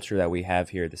culture that we have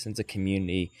here, the sense of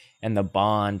community and the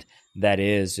bond that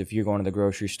is if you're going to the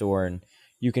grocery store and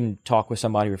you can talk with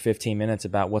somebody for 15 minutes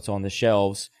about what's on the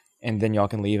shelves, and then y'all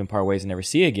can leave and part ways and never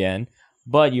see again.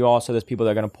 But you also, there's people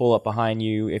that are going to pull up behind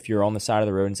you if you're on the side of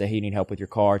the road and say, hey, you need help with your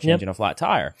car changing a flat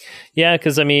tire. Yeah,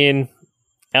 because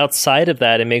outside of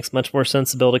that, it makes much more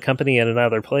sense to build a company in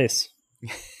another place.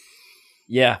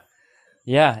 Yeah,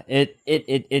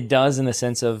 it does, in the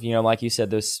sense of, like you said,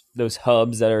 those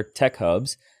hubs that are tech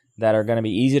hubs that are going to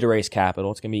be easy to raise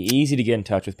capital. It's going to be easy to get in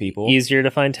touch with people. Easier to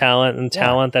find talent, and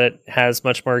talent that has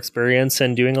much more experience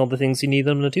and doing all the things you need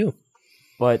them to do.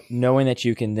 But knowing that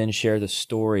you can then share the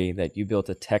story that you built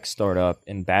a tech startup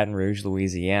in Baton Rouge,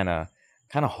 Louisiana,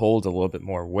 kind of holds a little bit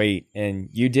more weight. And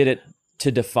you did it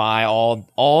to defy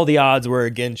all the odds were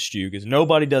against you, because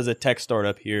nobody does a tech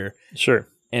startup here. Sure.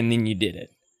 And then you did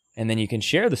it. and then you can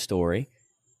share the story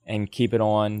and keep it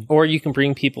on. Or you can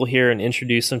bring people here and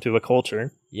introduce them to a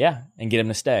culture. Yeah, and get them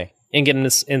to stay. And get them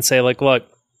to, and say, like, look,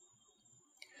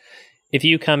 if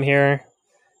you come here,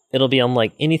 it'll be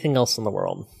unlike anything else in the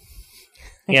world.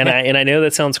 And I know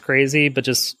that sounds crazy, but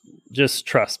just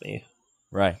trust me.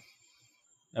 Right.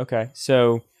 Okay.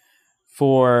 So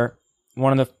for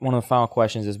one of the final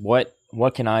questions is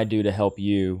what can I do to help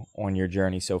you on your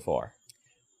journey so far?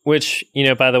 Which,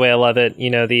 by the way, I love it.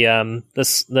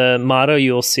 The motto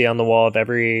you'll see on the wall of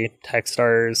every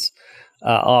Techstars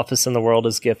office in the world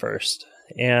is give first.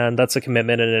 And that's a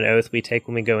commitment and an oath we take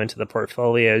when we go into the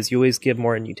portfolios. You always give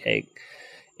more than you take.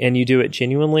 And you do it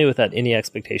genuinely without any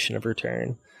expectation of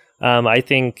return. I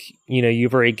think,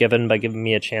 you've already given by giving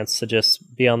me a chance to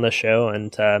just be on the show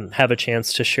and have a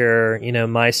chance to share,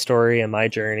 my story and my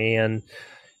journey. And,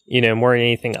 more than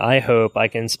anything, I hope I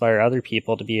can inspire other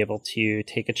people to be able to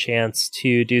take a chance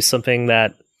to do something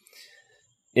that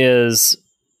is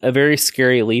a very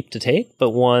scary leap to take, but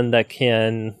one that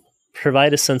can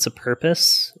provide a sense of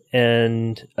purpose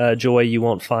and joy you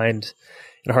won't find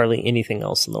in hardly anything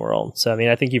else in the world. So,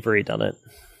 I think you've already done it.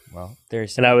 Well,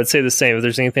 and I would say the same. If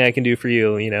there's anything I can do for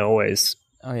you, always.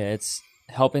 Oh yeah, it's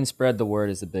helping spread the word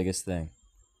is the biggest thing,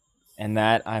 and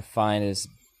that I find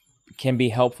can be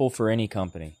helpful for any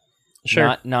company.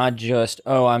 Sure. Not just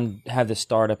have this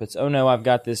startup. It's no, I've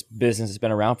got this business that's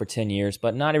been around for 10 years,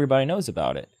 but not everybody knows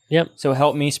about it. Yep. So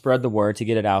help me spread the word to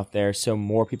get it out there, so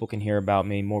more people can hear about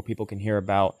me, more people can hear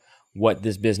about what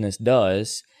this business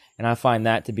does. And I find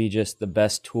that to be just the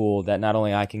best tool that not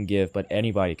only I can give, but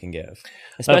anybody can give,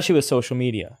 especially with social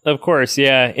media. Of course,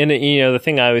 yeah. And, the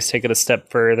thing I always take it a step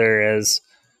further is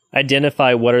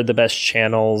identify what are the best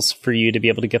channels for you to be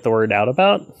able to get the word out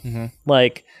about. Mm-hmm.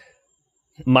 Like,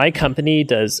 my company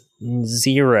does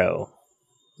zero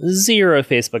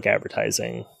Facebook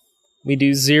advertising. We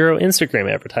do zero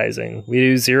Instagram advertising. We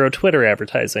do zero Twitter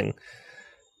advertising.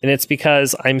 And it's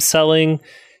because I'm selling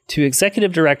to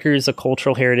executive directors of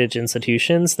cultural heritage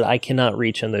institutions that I cannot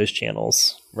reach in those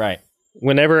channels. Right.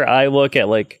 Whenever I look at,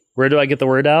 where do I get the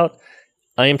word out?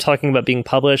 I am talking about being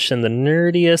published in the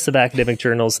nerdiest of academic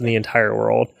journals in the entire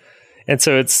world. And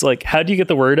so it's how do you get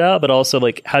the word out? But also,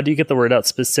 how do you get the word out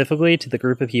specifically to the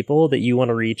group of people that you want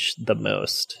to reach the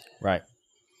most? Right.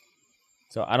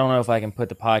 So I don't know if I can put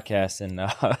the podcast in. No.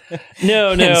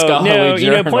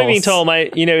 Point being told,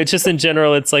 it's just in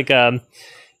general, it's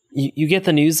you get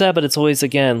the news out, but it's always,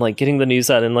 again, getting the news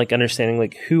out and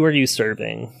understanding who are you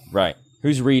serving? Right.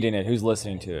 Who's reading it? Who's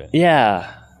listening to it?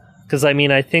 Yeah. Because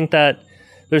I think that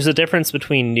there's a difference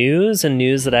between news and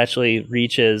news that actually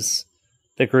reaches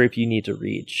the group you need to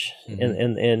reach, mm-hmm.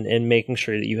 and making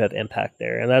sure that you have impact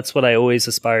there. And that's what I always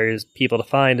aspire people to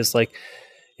find is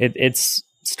it's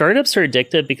startups are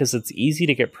addictive because it's easy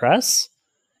to get press.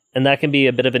 And that can be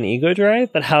a bit of an ego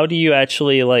drive, but how do you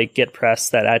actually get press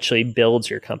that actually builds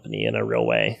your company in a real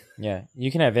way? Yeah, you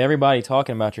can have everybody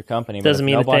talking about your company, but doesn't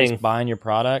mean nobody's buying your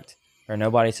product or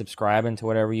nobody's subscribing to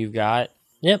whatever you've got.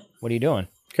 Yep. What are you doing?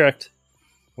 Correct.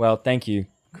 Well, thank you,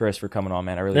 Chris, for coming on,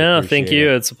 man. I really appreciate it. Thank you.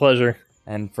 It's a pleasure.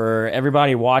 And for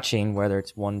everybody watching, whether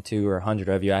it's 1, 2, or 100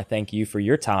 of you, I thank you for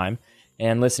your time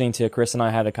and listening to Chris and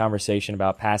I have a conversation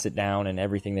about Pass It Down and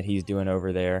everything that he's doing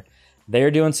over there.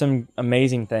 They're doing some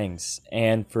amazing things.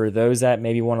 And for those that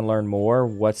maybe want to learn more,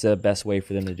 what's the best way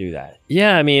for them to do that?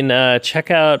 Yeah,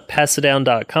 check out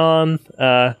passitdown.com.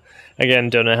 Again,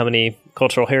 don't know how many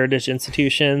cultural heritage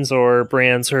institutions or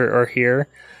brands are here.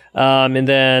 And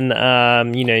then,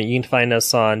 you can find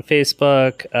us on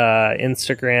Facebook,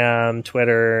 Instagram,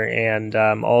 Twitter, and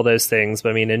all those things.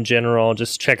 But in general,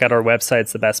 just check out our website.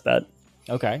 It's the best bet.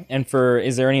 Okay. And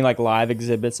is there any live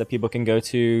exhibits that people can go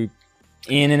to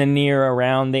in and near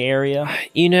around the area?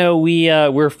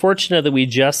 We're fortunate that we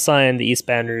just signed the East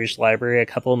Baton Rouge Library a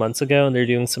couple of months ago, and they're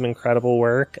doing some incredible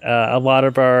work. A lot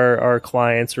of our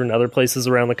clients are in other places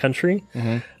around the country,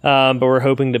 mm-hmm. But we're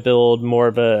hoping to build more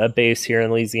of a base here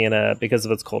in Louisiana because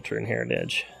of its culture and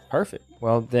heritage. Perfect.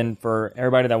 Well, then for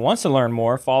everybody that wants to learn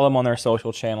more, follow them on their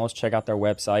social channels, check out their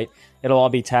website. It'll all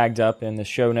be tagged up in the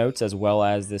show notes as well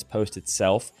as this post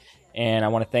itself. And I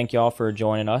want to thank y'all for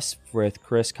joining us with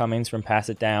Chris Cummings from Pass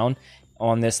It Down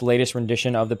on this latest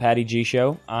rendition of the Patty G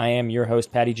Show. I am your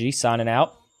host, Patty G, signing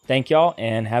out. Thank y'all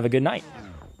and have a good night.